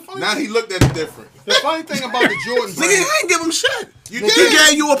 Now he looked at it different. The funny thing about the Jordan Nigga, brand, I ain't give him shit. You He did.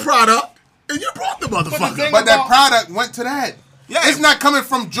 gave you a product, and you brought the motherfucker. But that product went to that. Yeah. It's not coming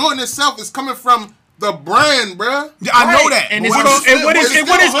from Jordan itself. It's coming from the brand, bruh. Yeah, I know that. And But it's what called, I'm and what is still and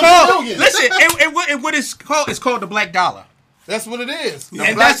what is 100 called? million. Listen, and what is called? It's called the black dollar. that's what it is. The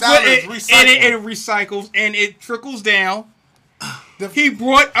And black that's what dollar it, is and recycled. it recycles and it trickles down. He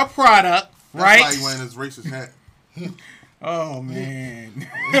brought a product, That's right? why he wearing his racist hat. Oh man.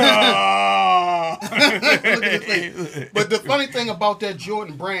 But the funny thing about that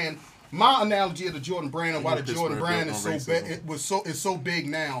Jordan brand, my analogy of the Jordan brand and why the This Jordan word brand built is on so racism. it's so big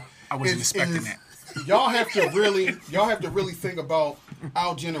now. I wasn't expecting that. Y'all have to really think about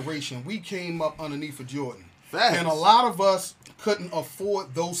our generation. We came up underneath of Jordan. Facts. And a lot of us couldn't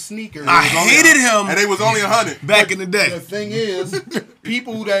afford those sneakers. I hated him And they was only 100. back in the day. The thing is,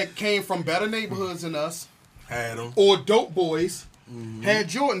 people that came from better neighborhoods than us Had them. or dope boys had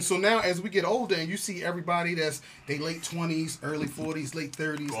Jordan. So now as we get older and you see everybody that's they late 20s, early 40s, late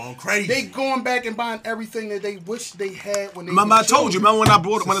 30s. Going crazy. They going back and buying everything that they wish they had when they Remember, were I told you. children. Remember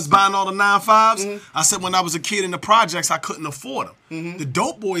when I was buying all the 9.5s? I said when I was a kid in the projects, I couldn't afford them. The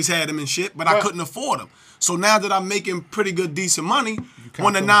dope boys had them and shit, but I Right. couldn't afford them. So now that I'm making pretty good, decent money, come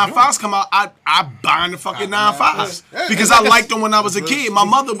when the from 9.5s come out, I buy the fucking 9.5s Yeah, because it's I like liked them when I was a kid. My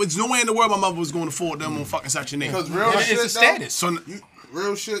mother was no way in the world my mother was going to afford them on fucking Section 8. Because real It's shit, a though, status. So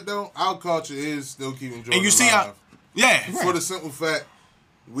real shit, though, our culture is still keeping Jordan and you see alive. how, yeah, For the simple fact,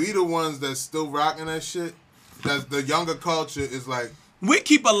 we the ones that's still rocking that shit. That the younger culture is like, we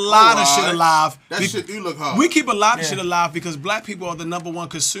keep a lot of shit alright. alive. That shit do look hard. We keep a lot of shit alive because black people are the #1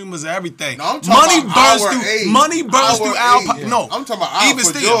 consumers of everything. No, I'm talking about our age. Money burns through our age. no. I'm talking about our even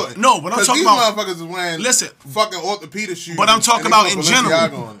for still. Jordan. No, but I'm 'Cause talking these about. motherfuckers is wearing Listen, fucking orthopedic shoes. but I'm talking and they about put in Balenciaga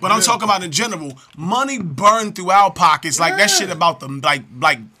general. on it. But I'm talking about in general. Money burned through our pockets like that Yeah. shit about them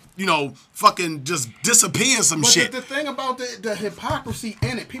like you know fucking just disappearing some But shit. the thing about the hypocrisy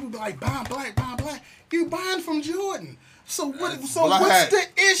in it, people be like, buying black. You buying from Jordan. So what's black. the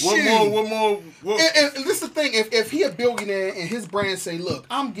issue. What more? And this is the thing. If he a billionaire and his brand say, look,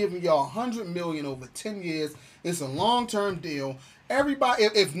 I'm giving y'all $100 million over 10 years. It's a long-term deal. Everybody,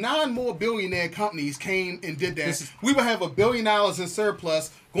 if 9 more billionaire companies came and did that, we would have $1 billion in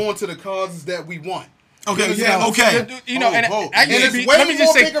surplus going to the causes that we want. Okay, yeah, okay. You know, and it's way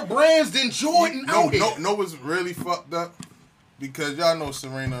more bigger brands than Jordan out here. No, what's really fucked up? Because y'all know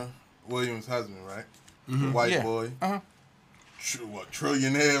Serena Williams' husband, right? The white boy.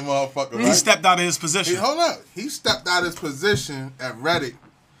 Trillionaire motherfucker, right? He stepped out of his position. Hold up. He stepped out of his position at Reddit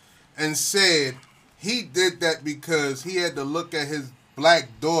and said he did that because he had to look at his black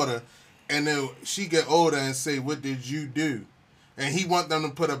daughter and then she get older and say, what did you do? And he want them to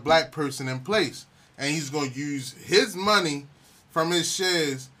put a black person in place. And he's going to use his money from his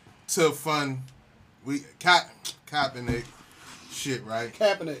shares to fund Kaepernick shit, right?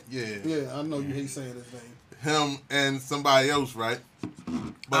 Kaepernick. Yeah. Yeah, I know you hate saying his name. Him and somebody else, right?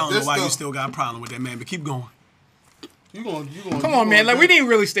 But I don't know why you still got a problem with that, man, but keep going. You going Come on, man. Like, we didn't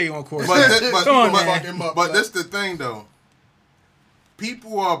really stay on course. But that's the thing, though.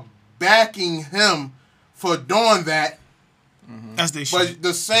 People are backing him for doing that. That's their shit. But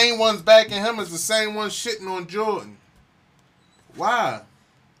the same ones backing him is the same ones shitting on Jordan. Why?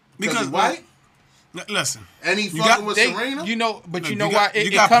 Because he's white? Listen. And he fucking with Serena? You know, but you know you why? got- It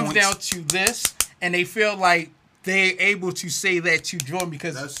you got comes points. down to this, and they feel like they're able to say that to Jordan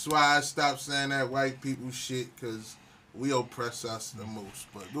because That's why I stopped saying that white people shit, because we oppress us the most.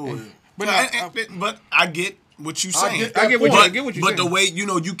 But go ahead. But I get what you're saying. I get what you're saying. But the way,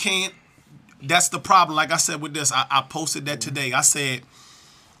 you can't, that's the problem. Like I said with this, I posted that today. I said,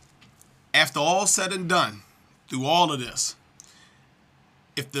 after all said and done, through all of this,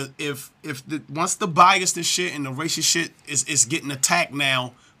 if once the bias and shit and the racist shit is getting attacked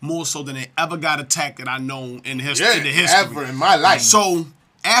now more so than it ever got attacked that I know in the history. Ever in my life. So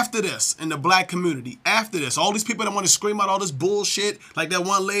after this, in the black community, after this, all these people that want to scream out all this bullshit, like that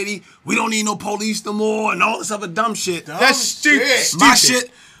one lady, we don't need no police no more, and all this other dumb shit. that's stupid. My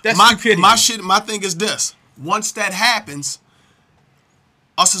shit, That's my stupidity. my thing is this. Once that happens,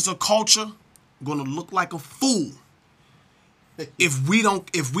 us as a culture gonna look like a fool if we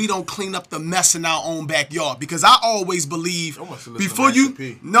don't clean up the mess in our own backyard. Because I always believe before you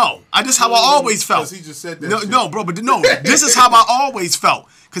this is how I always felt. Because he just said that No, shit. no, bro, but no, this is how I always felt.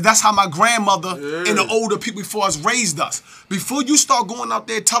 Because that's how my grandmother and the older people before us raised us. Before you start going out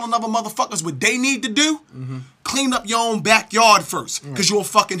there telling other motherfuckers what they need to do, clean up your own backyard first. Because you're a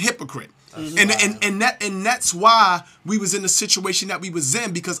fucking hypocrite. And that's why we was in the situation that we was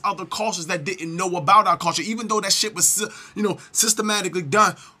in, because other cultures that didn't know about our culture, even though that shit was systematically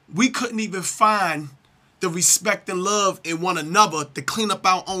done, we couldn't even find the respect and love in one another to clean up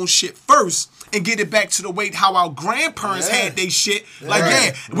our own shit first and get it back to the way how our grandparents had their shit.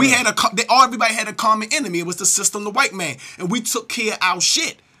 We had everybody had a common enemy. It was the system, the white man, and we took care of our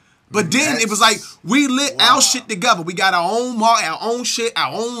shit. But then it was like we lit our shit together. We got our own mark, our own shit,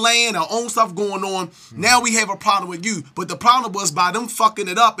 our own land, our own stuff going on. Now we have a problem with you. But the problem was by them fucking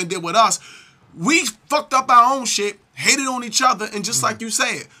it up and then with us, we fucked up our own shit, hated on each other, and just like you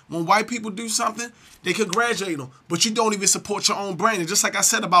said, when white people do something, they congratulate them. But you don't even support your own brand. And just like I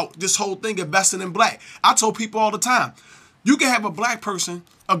said about this whole thing investing in black, I told people all the time, you can have a black person,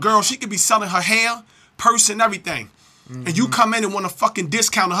 a girl, she could be selling her hair, purse, and everything. And you come in and want a fucking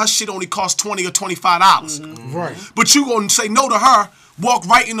discount, and her shit only costs $20 or $25. Right. But you gonna say no to her, walk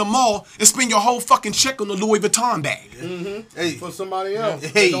right in the mall, and spend your whole fucking check on the Louis Vuitton bag. Hey, For somebody else.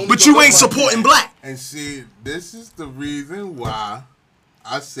 But you ain't supporting black. and see, this is the reason why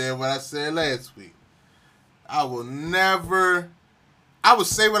I said what I said last week. I will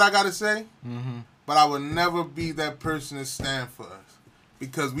say what I gotta say, but I will never be that person to stand for us,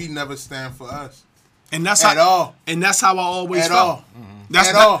 because we never stand for us. And that's At all. And that's how I always At felt.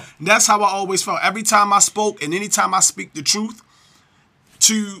 all. That's how I always felt. Every time I spoke, and anytime I speak the truth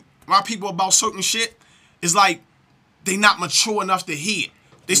to my people about certain shit, it's like they not mature enough to hear it.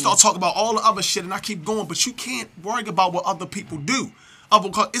 They start talking about all the other shit, and I keep going, but you can't worry about what other people do.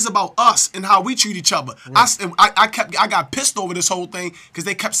 It's about us and how we treat each other. Right. I got pissed over this whole thing because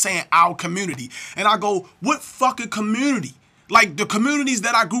they kept saying our community. And I go, what fucking community? Like, the communities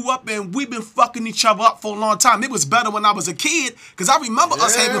that I grew up in, we've been fucking each other up for a long time. It was better when I was a kid, because I remember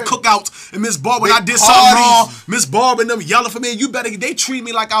us having cookouts, and Miss Barb, when I did something wrong, Miss Barb and them yelling for me, they treat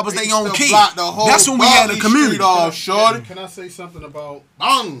me like I was their own kid. That's when we had a community. Can I say something about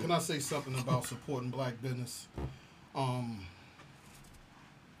supporting black business?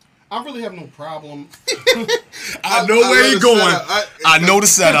 I really have no problem. I know where you're going. I know the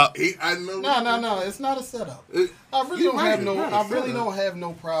setup. I know. No. It's not a setup. I really don't have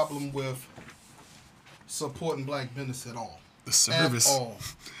no problem with supporting black business at all. The service.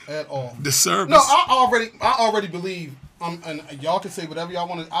 At all. The service. No, I already believe. And y'all can say whatever y'all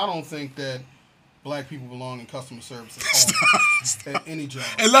want. I don't think that black people belong in customer service at all. At any job.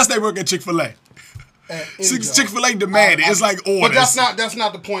 Unless they work at Chick-fil-A. Chick-fil-A Chick-fil-A demanded. It's like orders. But that's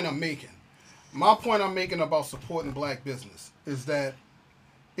not the point I'm making. My point I'm making about supporting black business is that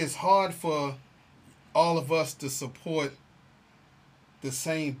it's hard for all of us to support the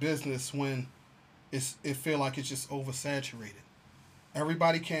same business when it feel like it's just oversaturated.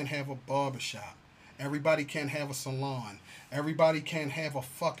 Everybody can't have a barbershop. Everybody can't have a salon. Everybody can't have a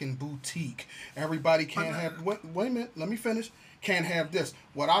fucking boutique. Everybody can't have... Wait a minute. Let me finish. Can't have this.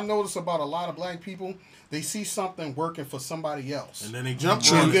 What I notice about a lot of black people, they see something working for somebody else. And then they jump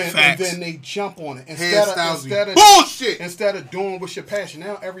on it. And then they jump on it. Bullshit! Instead of doing what's your passion.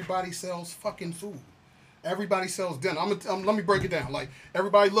 Now everybody sells fucking food. Everybody sells dinner. Let me break it down. Like,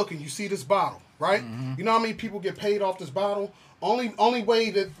 everybody looking, you see this bottle, right? Mm-hmm. You know how many people get paid off this bottle? Only way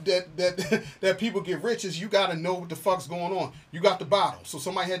that people get rich is you got to know what the fuck's going on. You got the bottle, so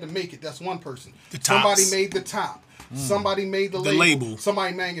somebody had to make it. That's one person. Somebody made the top. Somebody made the label.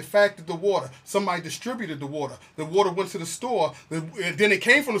 Somebody manufactured the water. Somebody distributed the water. The water went to the store. Then it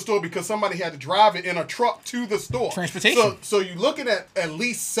came from the store because somebody had to drive it in a truck to the store. Transportation. So you're looking at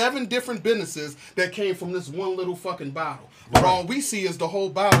least 7 different businesses that came from this one little fucking bottle. But all we see is the whole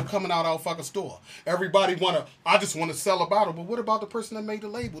bottle coming out our fucking store. Everybody I just want to sell a bottle. But what about the person that made the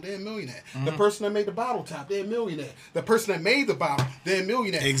label? They're a millionaire. Mm-hmm. The person that made the bottle top, they're a millionaire. The person that made the bottle, they're a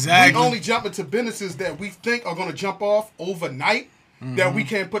millionaire. Exactly. We only jump into businesses that we think are going to jump off overnight. Mm-hmm. That we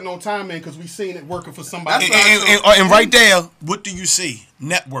can't put no time in because we seen it working for somebody. And right there, what do you see?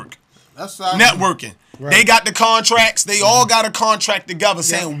 Network. That's networking. Right. They got the contracts. They all got a contract together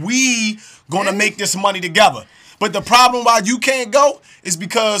saying we gonna make this money together. But the problem why you can't go is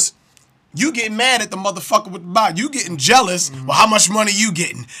because you getting mad at the motherfucker with the bottle. You getting jealous. Well, how much money you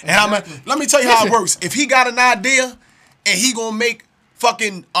getting? And let me tell you how it works. If he got an idea and he gonna make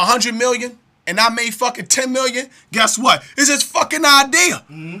fucking 100 million and I made fucking 10 million, guess what? It's his fucking idea.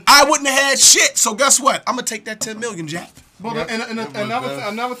 Mm-hmm. I wouldn't have had shit. So guess what? I'm gonna take that 10 million, Jack. But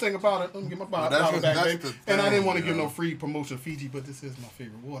another thing about it, let me get my bottle back, baby. And I didn't want to give no free promotion Fiji, but this is my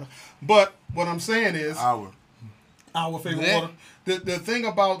favorite water. But what I'm saying is our favorite water. The thing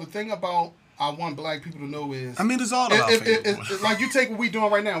about I want black people to know is, I mean, it's all about it's like you take what we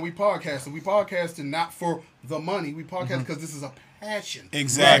doing right now. We podcasting. We podcasting not for the money. We podcast because this is a passion.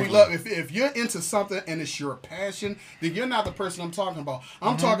 Exactly. We love if you're into something and it's your passion, then you're not the person I'm talking about.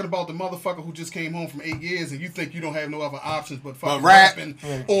 I'm talking about the motherfucker who just came home from 8 years and you think you don't have no other options but fucking rapping,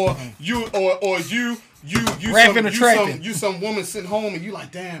 or you some woman sitting home and you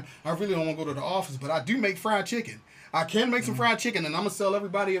like, damn, I really don't want to go to the office, but I do make fried chicken. I can make some fried chicken and I'm gonna sell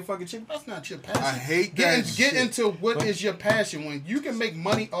everybody a fucking chicken. That's not your passion. I hate that. Get into what is your passion. When you can make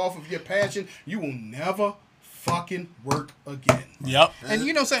money off of your passion, you will never fucking work again. Yep. And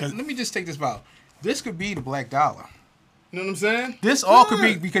you know something? Let me just take this out. This could be the black dollar. You know what I'm saying? This all could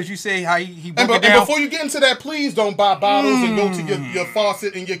be because you say how he broke it down. And before you get into that, please don't buy bottles and go to your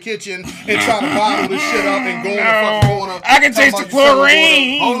faucet in your kitchen and try to bottle this shit up and go in the fucking corner. I can taste the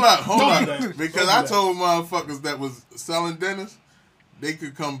chlorine. Hold up. Because I told motherfuckers that was selling dinners, they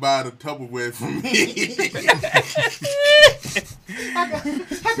could come buy the Tupperware from me.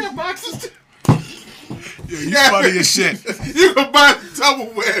 I got boxes too. You funny as shit. You can buy the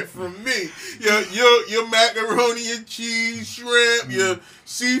Tupperware from me. Your macaroni and cheese, shrimp, your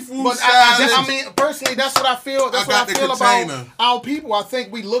seafood salad. I mean, personally, that's what I feel. That's what I feel about our people. I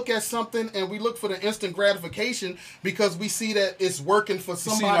think we look at something and we look for the instant gratification because we see that it's working for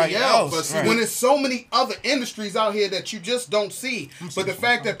somebody else. When there's so many other industries out here that you just don't see. But the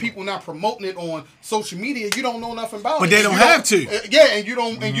fact that people not promoting it on social media, you don't know nothing about it. But they don't have to. And you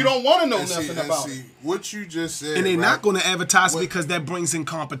don't want to know nothing about it. What you just said, and they're not going to advertise because that brings in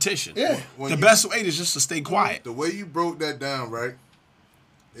competition. Yeah. The best way is just to stay quiet. The way you broke that down, right?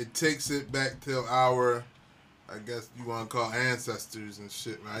 It takes it back to our, I guess you want to call ancestors and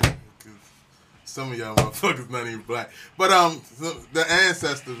shit, right? Because some of y'all motherfuckers not even black. But the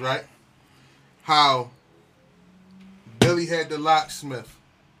ancestors, right? How Billy had the locksmith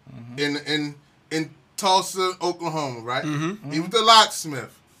in Tulsa, Oklahoma, right? Mm-hmm. He was the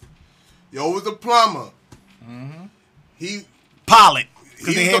locksmith. Yo was the plumber. Mm-hmm. Pilot.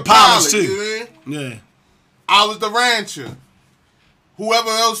 Because they had pilots too. You know what I mean? Yeah. I was the rancher. Whoever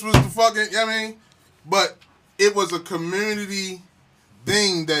else was the fucking, you know what I mean? But it was a community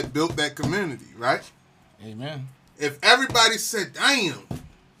thing that built that community, right? Amen. If everybody said, damn,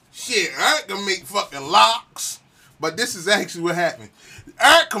 shit, Eric can make fucking locks. But this is actually what happened.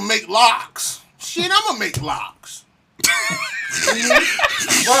 Eric can make locks. Shit, I'm gonna make locks.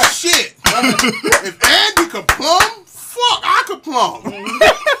 But shit, if Andy could plumb, fuck, I could plumb.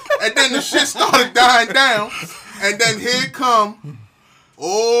 And then the shit started dying down. And then here come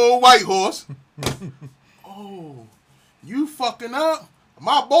old White Horse. Oh, you fucking up?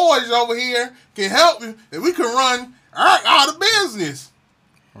 My boys over here can help you, and we can run Eric out of business.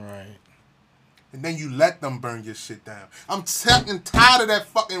 Right. And then you let them burn your shit down. I'm tired of that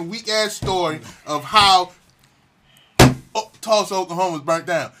fucking weak ass story of how Tulsa, Oklahoma was burnt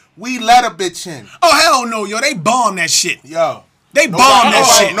down. We let a bitch in. Oh hell no, yo! They bombed that shit. Yo, They bombed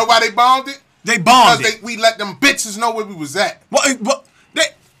that shit. Nobody bombed it. They bombed Because it. we let them bitches know where we was at. What?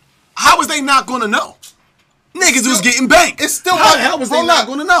 How was they not gonna know? Niggas was getting banked. It's still how the hell was they not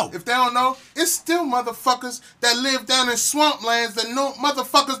gonna know? If they don't know, it's still motherfuckers that live down in swamplands that no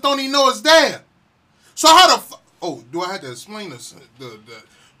motherfuckers don't even know is there. So how the oh, do I have to explain this?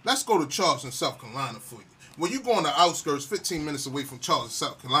 Let's go to Charleston, South Carolina for you. When you go on the outskirts, 15 minutes away from Charleston,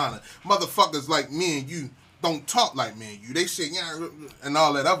 South Carolina, motherfuckers like me and you don't talk like me and you. They say yeah and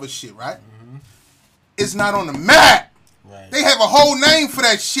all that other shit, right? Mm-hmm. It's not on the map. Right. They have a whole name for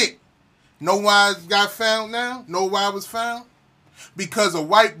that shit. Know why it got found now? Know why it was found? Because a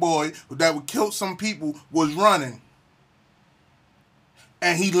white boy that would kill some people was running.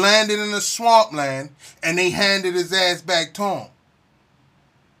 And he landed in a swampland and they handed his ass back to him.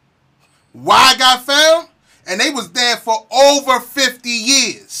 Why it got found? And they was there for over 50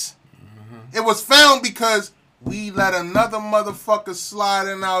 years. Mm-hmm. It was found because we let another motherfucker slide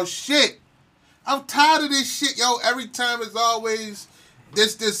in our shit. I'm tired of this shit, yo. Every time it's always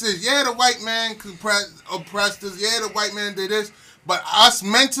this is. Yeah, the white man oppressed us. Yeah, the white man did this. But us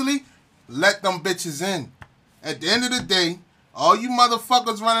mentally, let them bitches in. At the end of the day, all you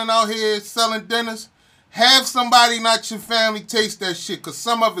motherfuckers running out here selling dinners, have somebody not your family taste that shit, because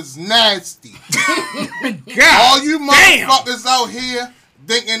some of it's nasty. God, all you motherfuckers out here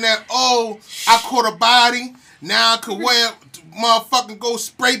thinking that, oh, I caught a body, now I could wear motherfucking go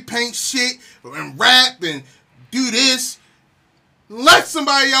spray paint shit and rap and do this. Let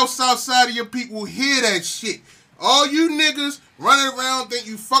somebody else outside of your people hear that shit. All you niggas running around think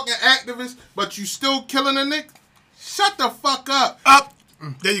you fucking activists, but you still killing a nigga? Shut the fuck up. Up.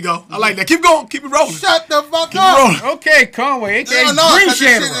 There you go. I like that. Keep going. Keep it rolling. Shut the fuck up. Okay, Conway. No, Green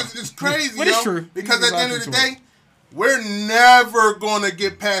it's crazy, but yo. it's true. Because at the end of the day, we're never going to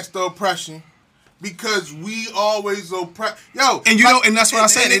get past the oppression. Because we always oppress. Yo. And you know, and that's what I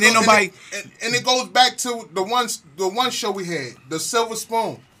said. And ain't nobody. And it goes back to the one show we had, the Silver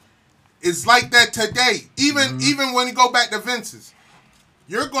Spoon. It's like that today. Even when you go back to Vince's.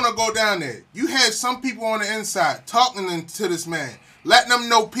 You're going to go down there. You had some people on the inside talking to this man, letting them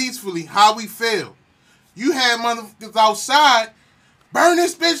know peacefully how we feel. You had motherfuckers outside, burn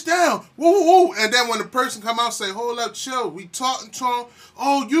this bitch down. Woo, woo. And then when the person come out and say, hold up, chill. We talking to him.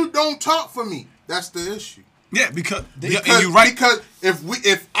 Oh, you don't talk for me. That's the issue. Yeah, because and you're right. Because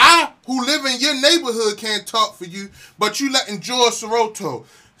if I, who live in your neighborhood, can't talk for you, but you letting George Soroto,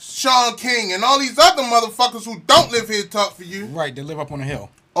 Sean King, and all these other motherfuckers who don't live here talk for you. Right, they live up on the hill.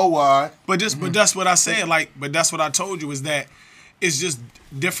 Oh, all right. But that's what I said. But that's what I told you is that it's just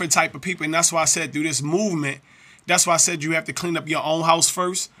different type of people, and that's why I said through this movement. That's why I said you have to clean up your own house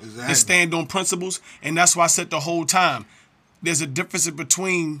first and stand on principles. And that's why I said the whole time there's a difference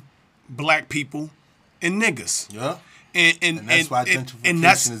between black people and niggas. Yeah. And that's why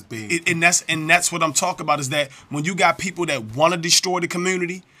gentrification is big. And that's what I'm talking about is that when you got people that want to destroy the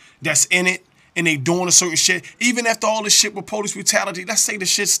community, that's in it, and they doing a certain shit, even after all this shit with police brutality, let's say the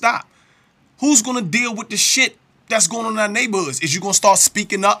shit stop. Who's gonna deal with the shit that's going on in our neighborhoods? Is you gonna start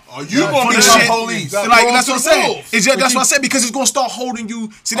speaking up? Are you gonna be the police? Like, that's what I'm saying. That's what I said, because it's gonna start holding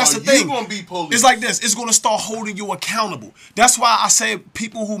you. See, that's the thing. You gonna be police? It's like this. It's gonna start holding you accountable. That's why I say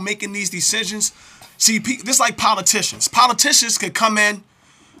people who making these decisions. See, this like politicians. Politicians can come in,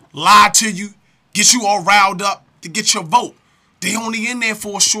 lie to you, get you all riled up to get your vote. They only in there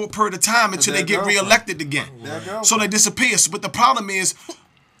for a short period of time until they get reelected again. So they disappear. But the problem is,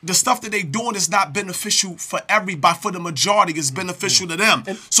 the stuff that they doing is not beneficial for everybody. For the majority, it's beneficial to them.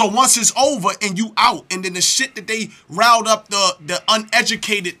 So once it's over and you out, and then the shit that they riled up the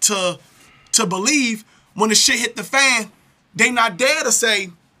uneducated to believe, when the shit hit the fan, they not there to say,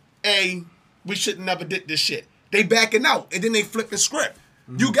 hey, we should never did this shit. They backing out, and then they flip the script.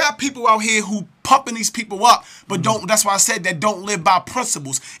 You got people out here who pumping these people up, but don't. That's why I said that don't live by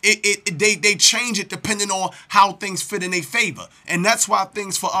principles. They change it depending on how things fit in their favor, and that's why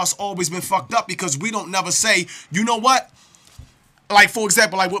things for us always been fucked up because we don't never say, you know what. Like, for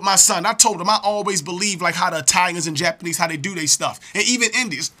example, like with my son, I told him I always believe like how the Italians and Japanese, how they do their stuff. And even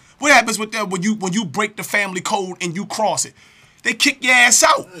Indians. What happens with them when you break the family code and you cross it? They kick your ass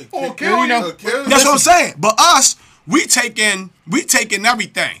out. Or kill you. That's what I'm saying. But us, we taking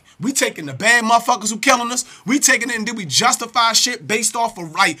everything. We taking the bad motherfuckers who killing us. We taking it and then we justify shit based off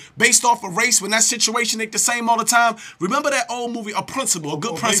of race when that situation ain't the same all the time. Remember that old movie, A Principle, a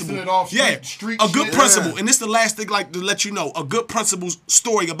good principle. It off street a good shit. principle. And this the last thing like to let you know, a good principle's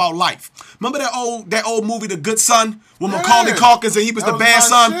story about life. Remember that old movie, The Good Son, with Macaulay Culkin and he was the bad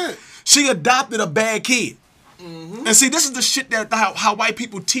son. Shit. She adopted a bad kid. And see, this is the shit that how white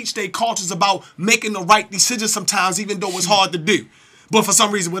people teach their cultures about making the right decisions sometimes, even though it's hard to do. But for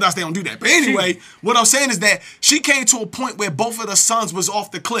some reason with us, they don't do that. But anyway, what I'm saying is that she came to a point where both of the sons was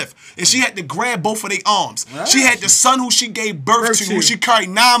off the cliff. And she had to grab both of their arms. Right. She had the son who she gave birth to, who she carried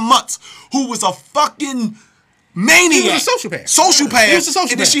 9 months, who was a fucking maniac. He was a sociopath. He was a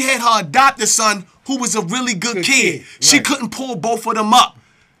sociopath. And then she had her adopted son, who was a really good kid. Right. She couldn't pull both of them up.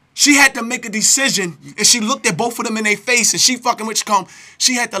 She had to make a decision, and she looked at both of them in their face, and she fucking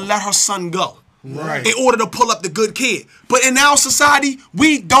she had to let her son go. Right. In order to pull up the good kid. But in our society,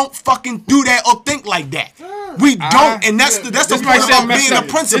 we don't fucking do that or think like that. We don't, and that's the point about being a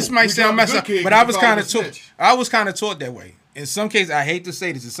principal. This might sound messed up, but I was kind of taught that way. In some cases, I hate to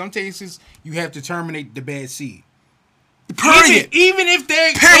say this, in some cases, you have to terminate the bad seed. Period. Even if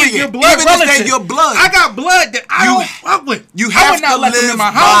they're your blood relatives. If they're your blood. I got blood that I don't fuck with. I would not let them in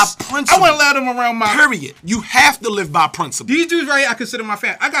my house. I wouldn't let them around my... Period. You have to live by principle. These dudes right here, I consider my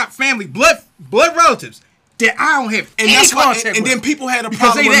family. I got family, blood relatives that I don't have any contact with. And then people had a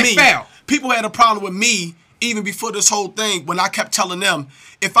problem with me. People had a problem with me even before this whole thing when I kept telling them,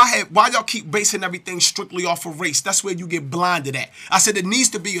 why y'all keep basing everything strictly off of race? That's where you get blinded at. I said, it needs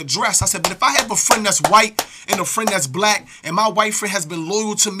to be addressed. I said, but if I have a friend that's white and a friend that's black, and my white friend has been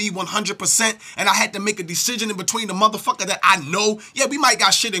loyal to me 100%, and I had to make a decision in between the motherfucker that I know, yeah, we might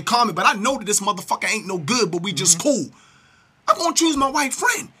got shit in common, but I know that this motherfucker ain't no good, but we just cool. I'm going to choose my white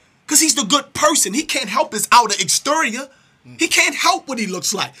friend because he's the good person. He can't help his outer exterior. He can't help what he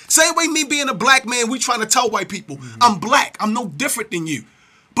looks like. Same way me being a black man, we trying to tell white people, I'm black. I'm no different than you.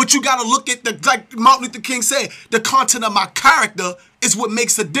 But you got to look at like Martin Luther King said, the content of my character is what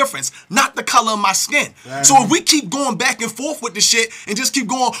makes the difference, not the color of my skin. Right. So if we keep going back and forth with the shit and just keep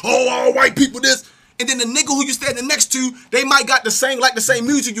going, all white people this, and then the nigga who you standing next to, they might got the same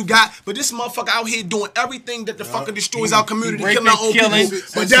music you got, but this motherfucker out here doing everything that the fucking destroys our community, killing our old people.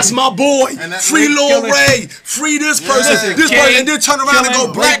 But that's my boy. Free Lil Ray. Free this person, this person, and then turn around and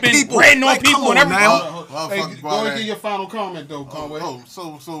go black people. Like, come on now. Hey, go and get your final comment though, Conway.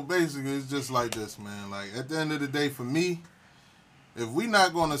 So basically, it's just like this, man. Like at the end of the day, for me, if we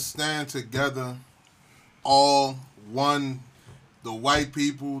not gonna stand together, all one. The white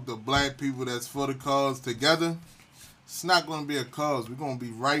people, the black people that's for the cause together, it's not going to be a cause. We're going to be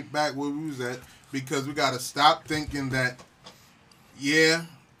right back where we was at because we got to stop thinking that, yeah,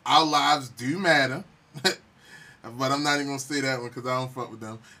 our lives do matter. But I'm not even going to say that one because I don't fuck with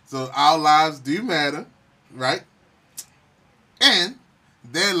them. So our lives do matter, right? And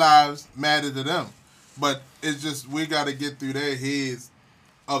their lives matter to them. But it's just we got to get through their heads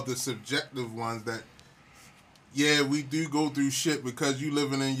of the subjective ones that, yeah, we do go through shit because you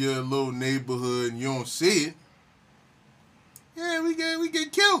living in your little neighborhood and you don't see it. Yeah, we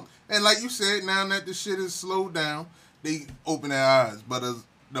get killed. And like you said, now that the shit is slowed down, they open their eyes. But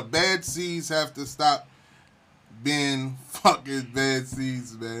the bad seeds have to stop being fucking bad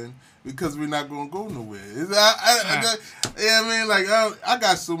seeds, man. Because we're not going to go nowhere. I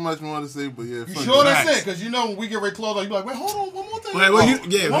got so much more to say, but yeah. You sure that's it? Because you know when we get ready to close, you be like, wait, hold on, one more thing.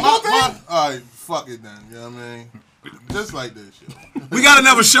 One more thing? All right, fuck it then. You know what I mean? Just like this shit. We got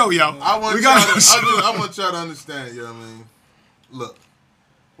another show, yo. I want y'all to understand, you know what I mean? Look,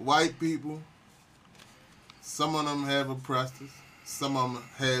 white people, some of them have oppressed us. Some of them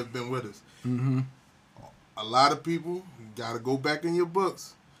have been with us. Mm-hmm. A lot of people, you got to go back in your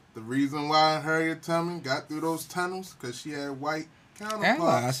books. The reason why Harriet Tubman got through those tunnels, because she had white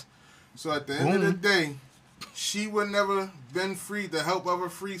counterparts. So at the end of the day, she would never been free to help other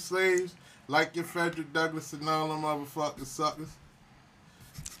free slaves like your Frederick Douglass and all them motherfucking suckers.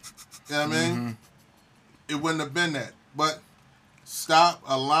 You know what I mean? Mm-hmm. It wouldn't have been that. But stop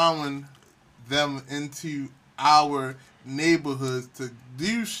allowing them into our neighborhoods to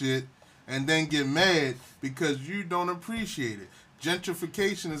do shit and then get mad because you don't appreciate it.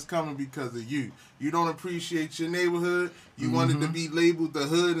 Gentrification is coming because of you. You don't appreciate your neighborhood. You want it to be labeled the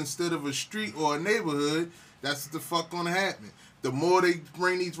hood instead of a street or a neighborhood. That's what the fuck gonna happen. The more they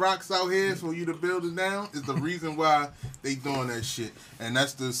bring these rocks out here for you to build it down is the reason why they doing that shit. And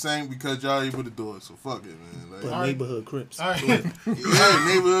that's the same because y'all able to do it. So fuck it, man. Like, But neighborhood Crips. All right. yeah,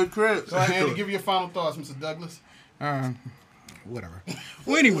 neighborhood Crips. So, Andy, give your final thoughts, Mr. Douglas. Whatever.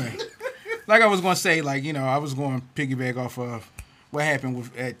 Well, anyway, like I was gonna say, like, you know, I was going to piggyback off of what happened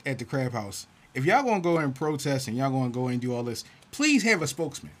with at the Crab House. If y'all gonna go and protest and y'all gonna go and do all this, please have a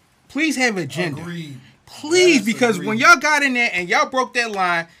spokesman. Please have an agenda. Agreed. Please, Yes, because agreed. when y'all got in there and y'all broke that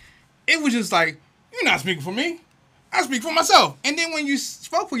line, it was just like, you're not speaking for me. I speak for myself. And then when you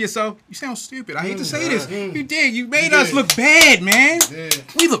spoke for yourself, you sound stupid. I hate to say this. You did. You made us did. look bad, man. did.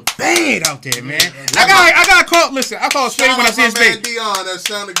 We look bad out there, man. I got caught. Listen, I call a spade Shout when I out see my a spade. man Dion, that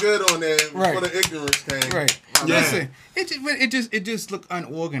sounded good on there Right. before the ignorance came. Right. My Yeah. man. Listen, it just looked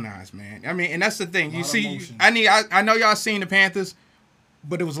unorganized, man. I mean, and that's the thing. You Lot of see, emotion. I know y'all seen the Panthers,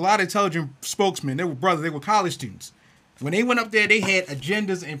 but there was a lot of intelligent spokesmen. They were brothers. They were college students. When they went up there, they had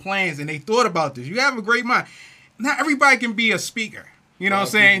agendas and plans, and they thought about this. You have a great mind. Not everybody can be a speaker. You know what I'm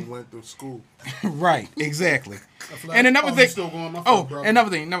saying? People went through school. Right. Exactly. like, And another oh, thing. you still going, my fault, brother.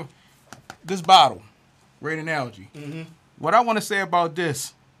 another thing. No, this bottle, great analogy. What I want to say about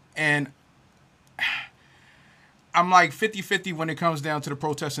this, and I'm like 50-50 when it comes down to the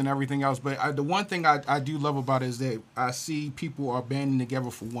protests and everything else. But the one thing I do love about it is that I see people are banding together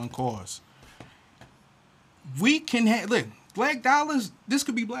for one cause. We can have, look, black dollars, this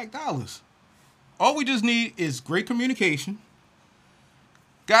could be black dollars. All we just need is great communication.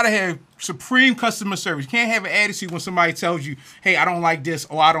 Gotta have supreme customer service. You can't have an attitude when somebody tells you, hey, I don't like this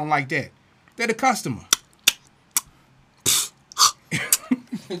or I don't like that. They're the customer.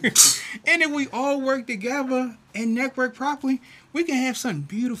 And if we all work together and network properly, we can have something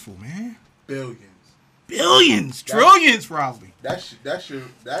beautiful, man. Billions. Billions, trillions probably. That's your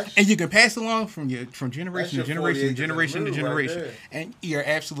And you can pass it along from generation That's to your generation to 48 generation to move right generation. there. And you're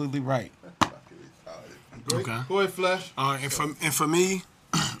absolutely right. Great. Okay. Go ahead, Flesh. And for me,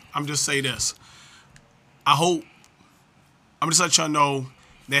 I'm just say this. I'm just let y'all know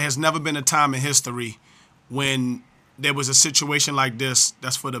there has never been a time in history when there was a situation like this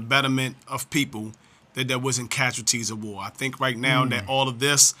that's for the betterment of people that there wasn't casualties of war. I think right now that all of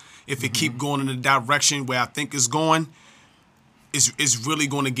this, if it keep going in the direction where I think it's going, is really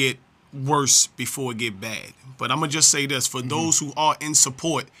going to get worse before it get bad. But I'm going to just say this. For those who are in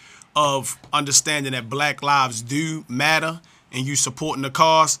support of understanding that black lives do matter and you supporting the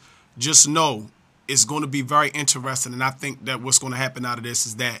cause, just know it's going to be very interesting. And I think that what's going to happen out of this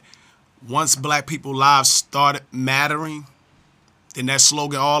is that once black people's lives started mattering, then that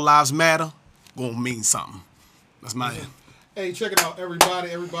slogan, all lives matter, going to mean something. That's my end. Hey, check it out,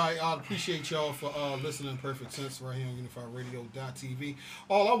 everybody. Everybody, I appreciate y'all for listening to Perfect Sense right here on UnifiedRadio.tv.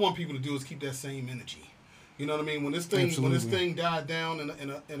 All I want people to do is keep that same energy. You know what I mean? When this thing died down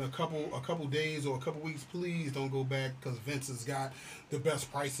in a couple days or a couple weeks, please don't go back because Vince has got the best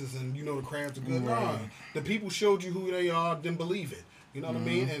prices and you know the crabs are good. Nah, the people showed you who they are, didn't believe it. You know what I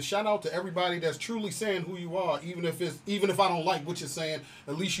mean? And shout out to everybody that's truly saying who you are, even if I don't like what you're saying,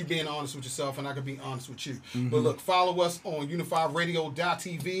 at least you being honest with yourself and I can be honest with you. But look, follow us on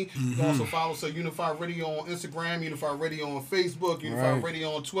UnifiedRadio.tv. You can also follow us at Unified Radio on Instagram, Unified Radio on Facebook, Unified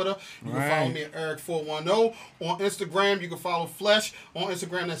Radio on Twitter. You can follow me at Eric410 on Instagram. You can follow Flesh on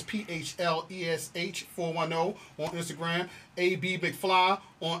Instagram. That's PHLESH410 on Instagram. AB McFly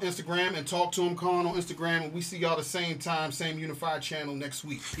on Instagram and Talk to Him Con on Instagram. And we see y'all the same time, same Unified channel next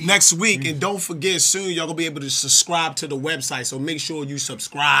week. Peace. Next week, and don't forget, soon y'all going to be able to subscribe to the website, so make sure you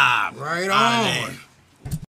subscribe. Right Out of on. there.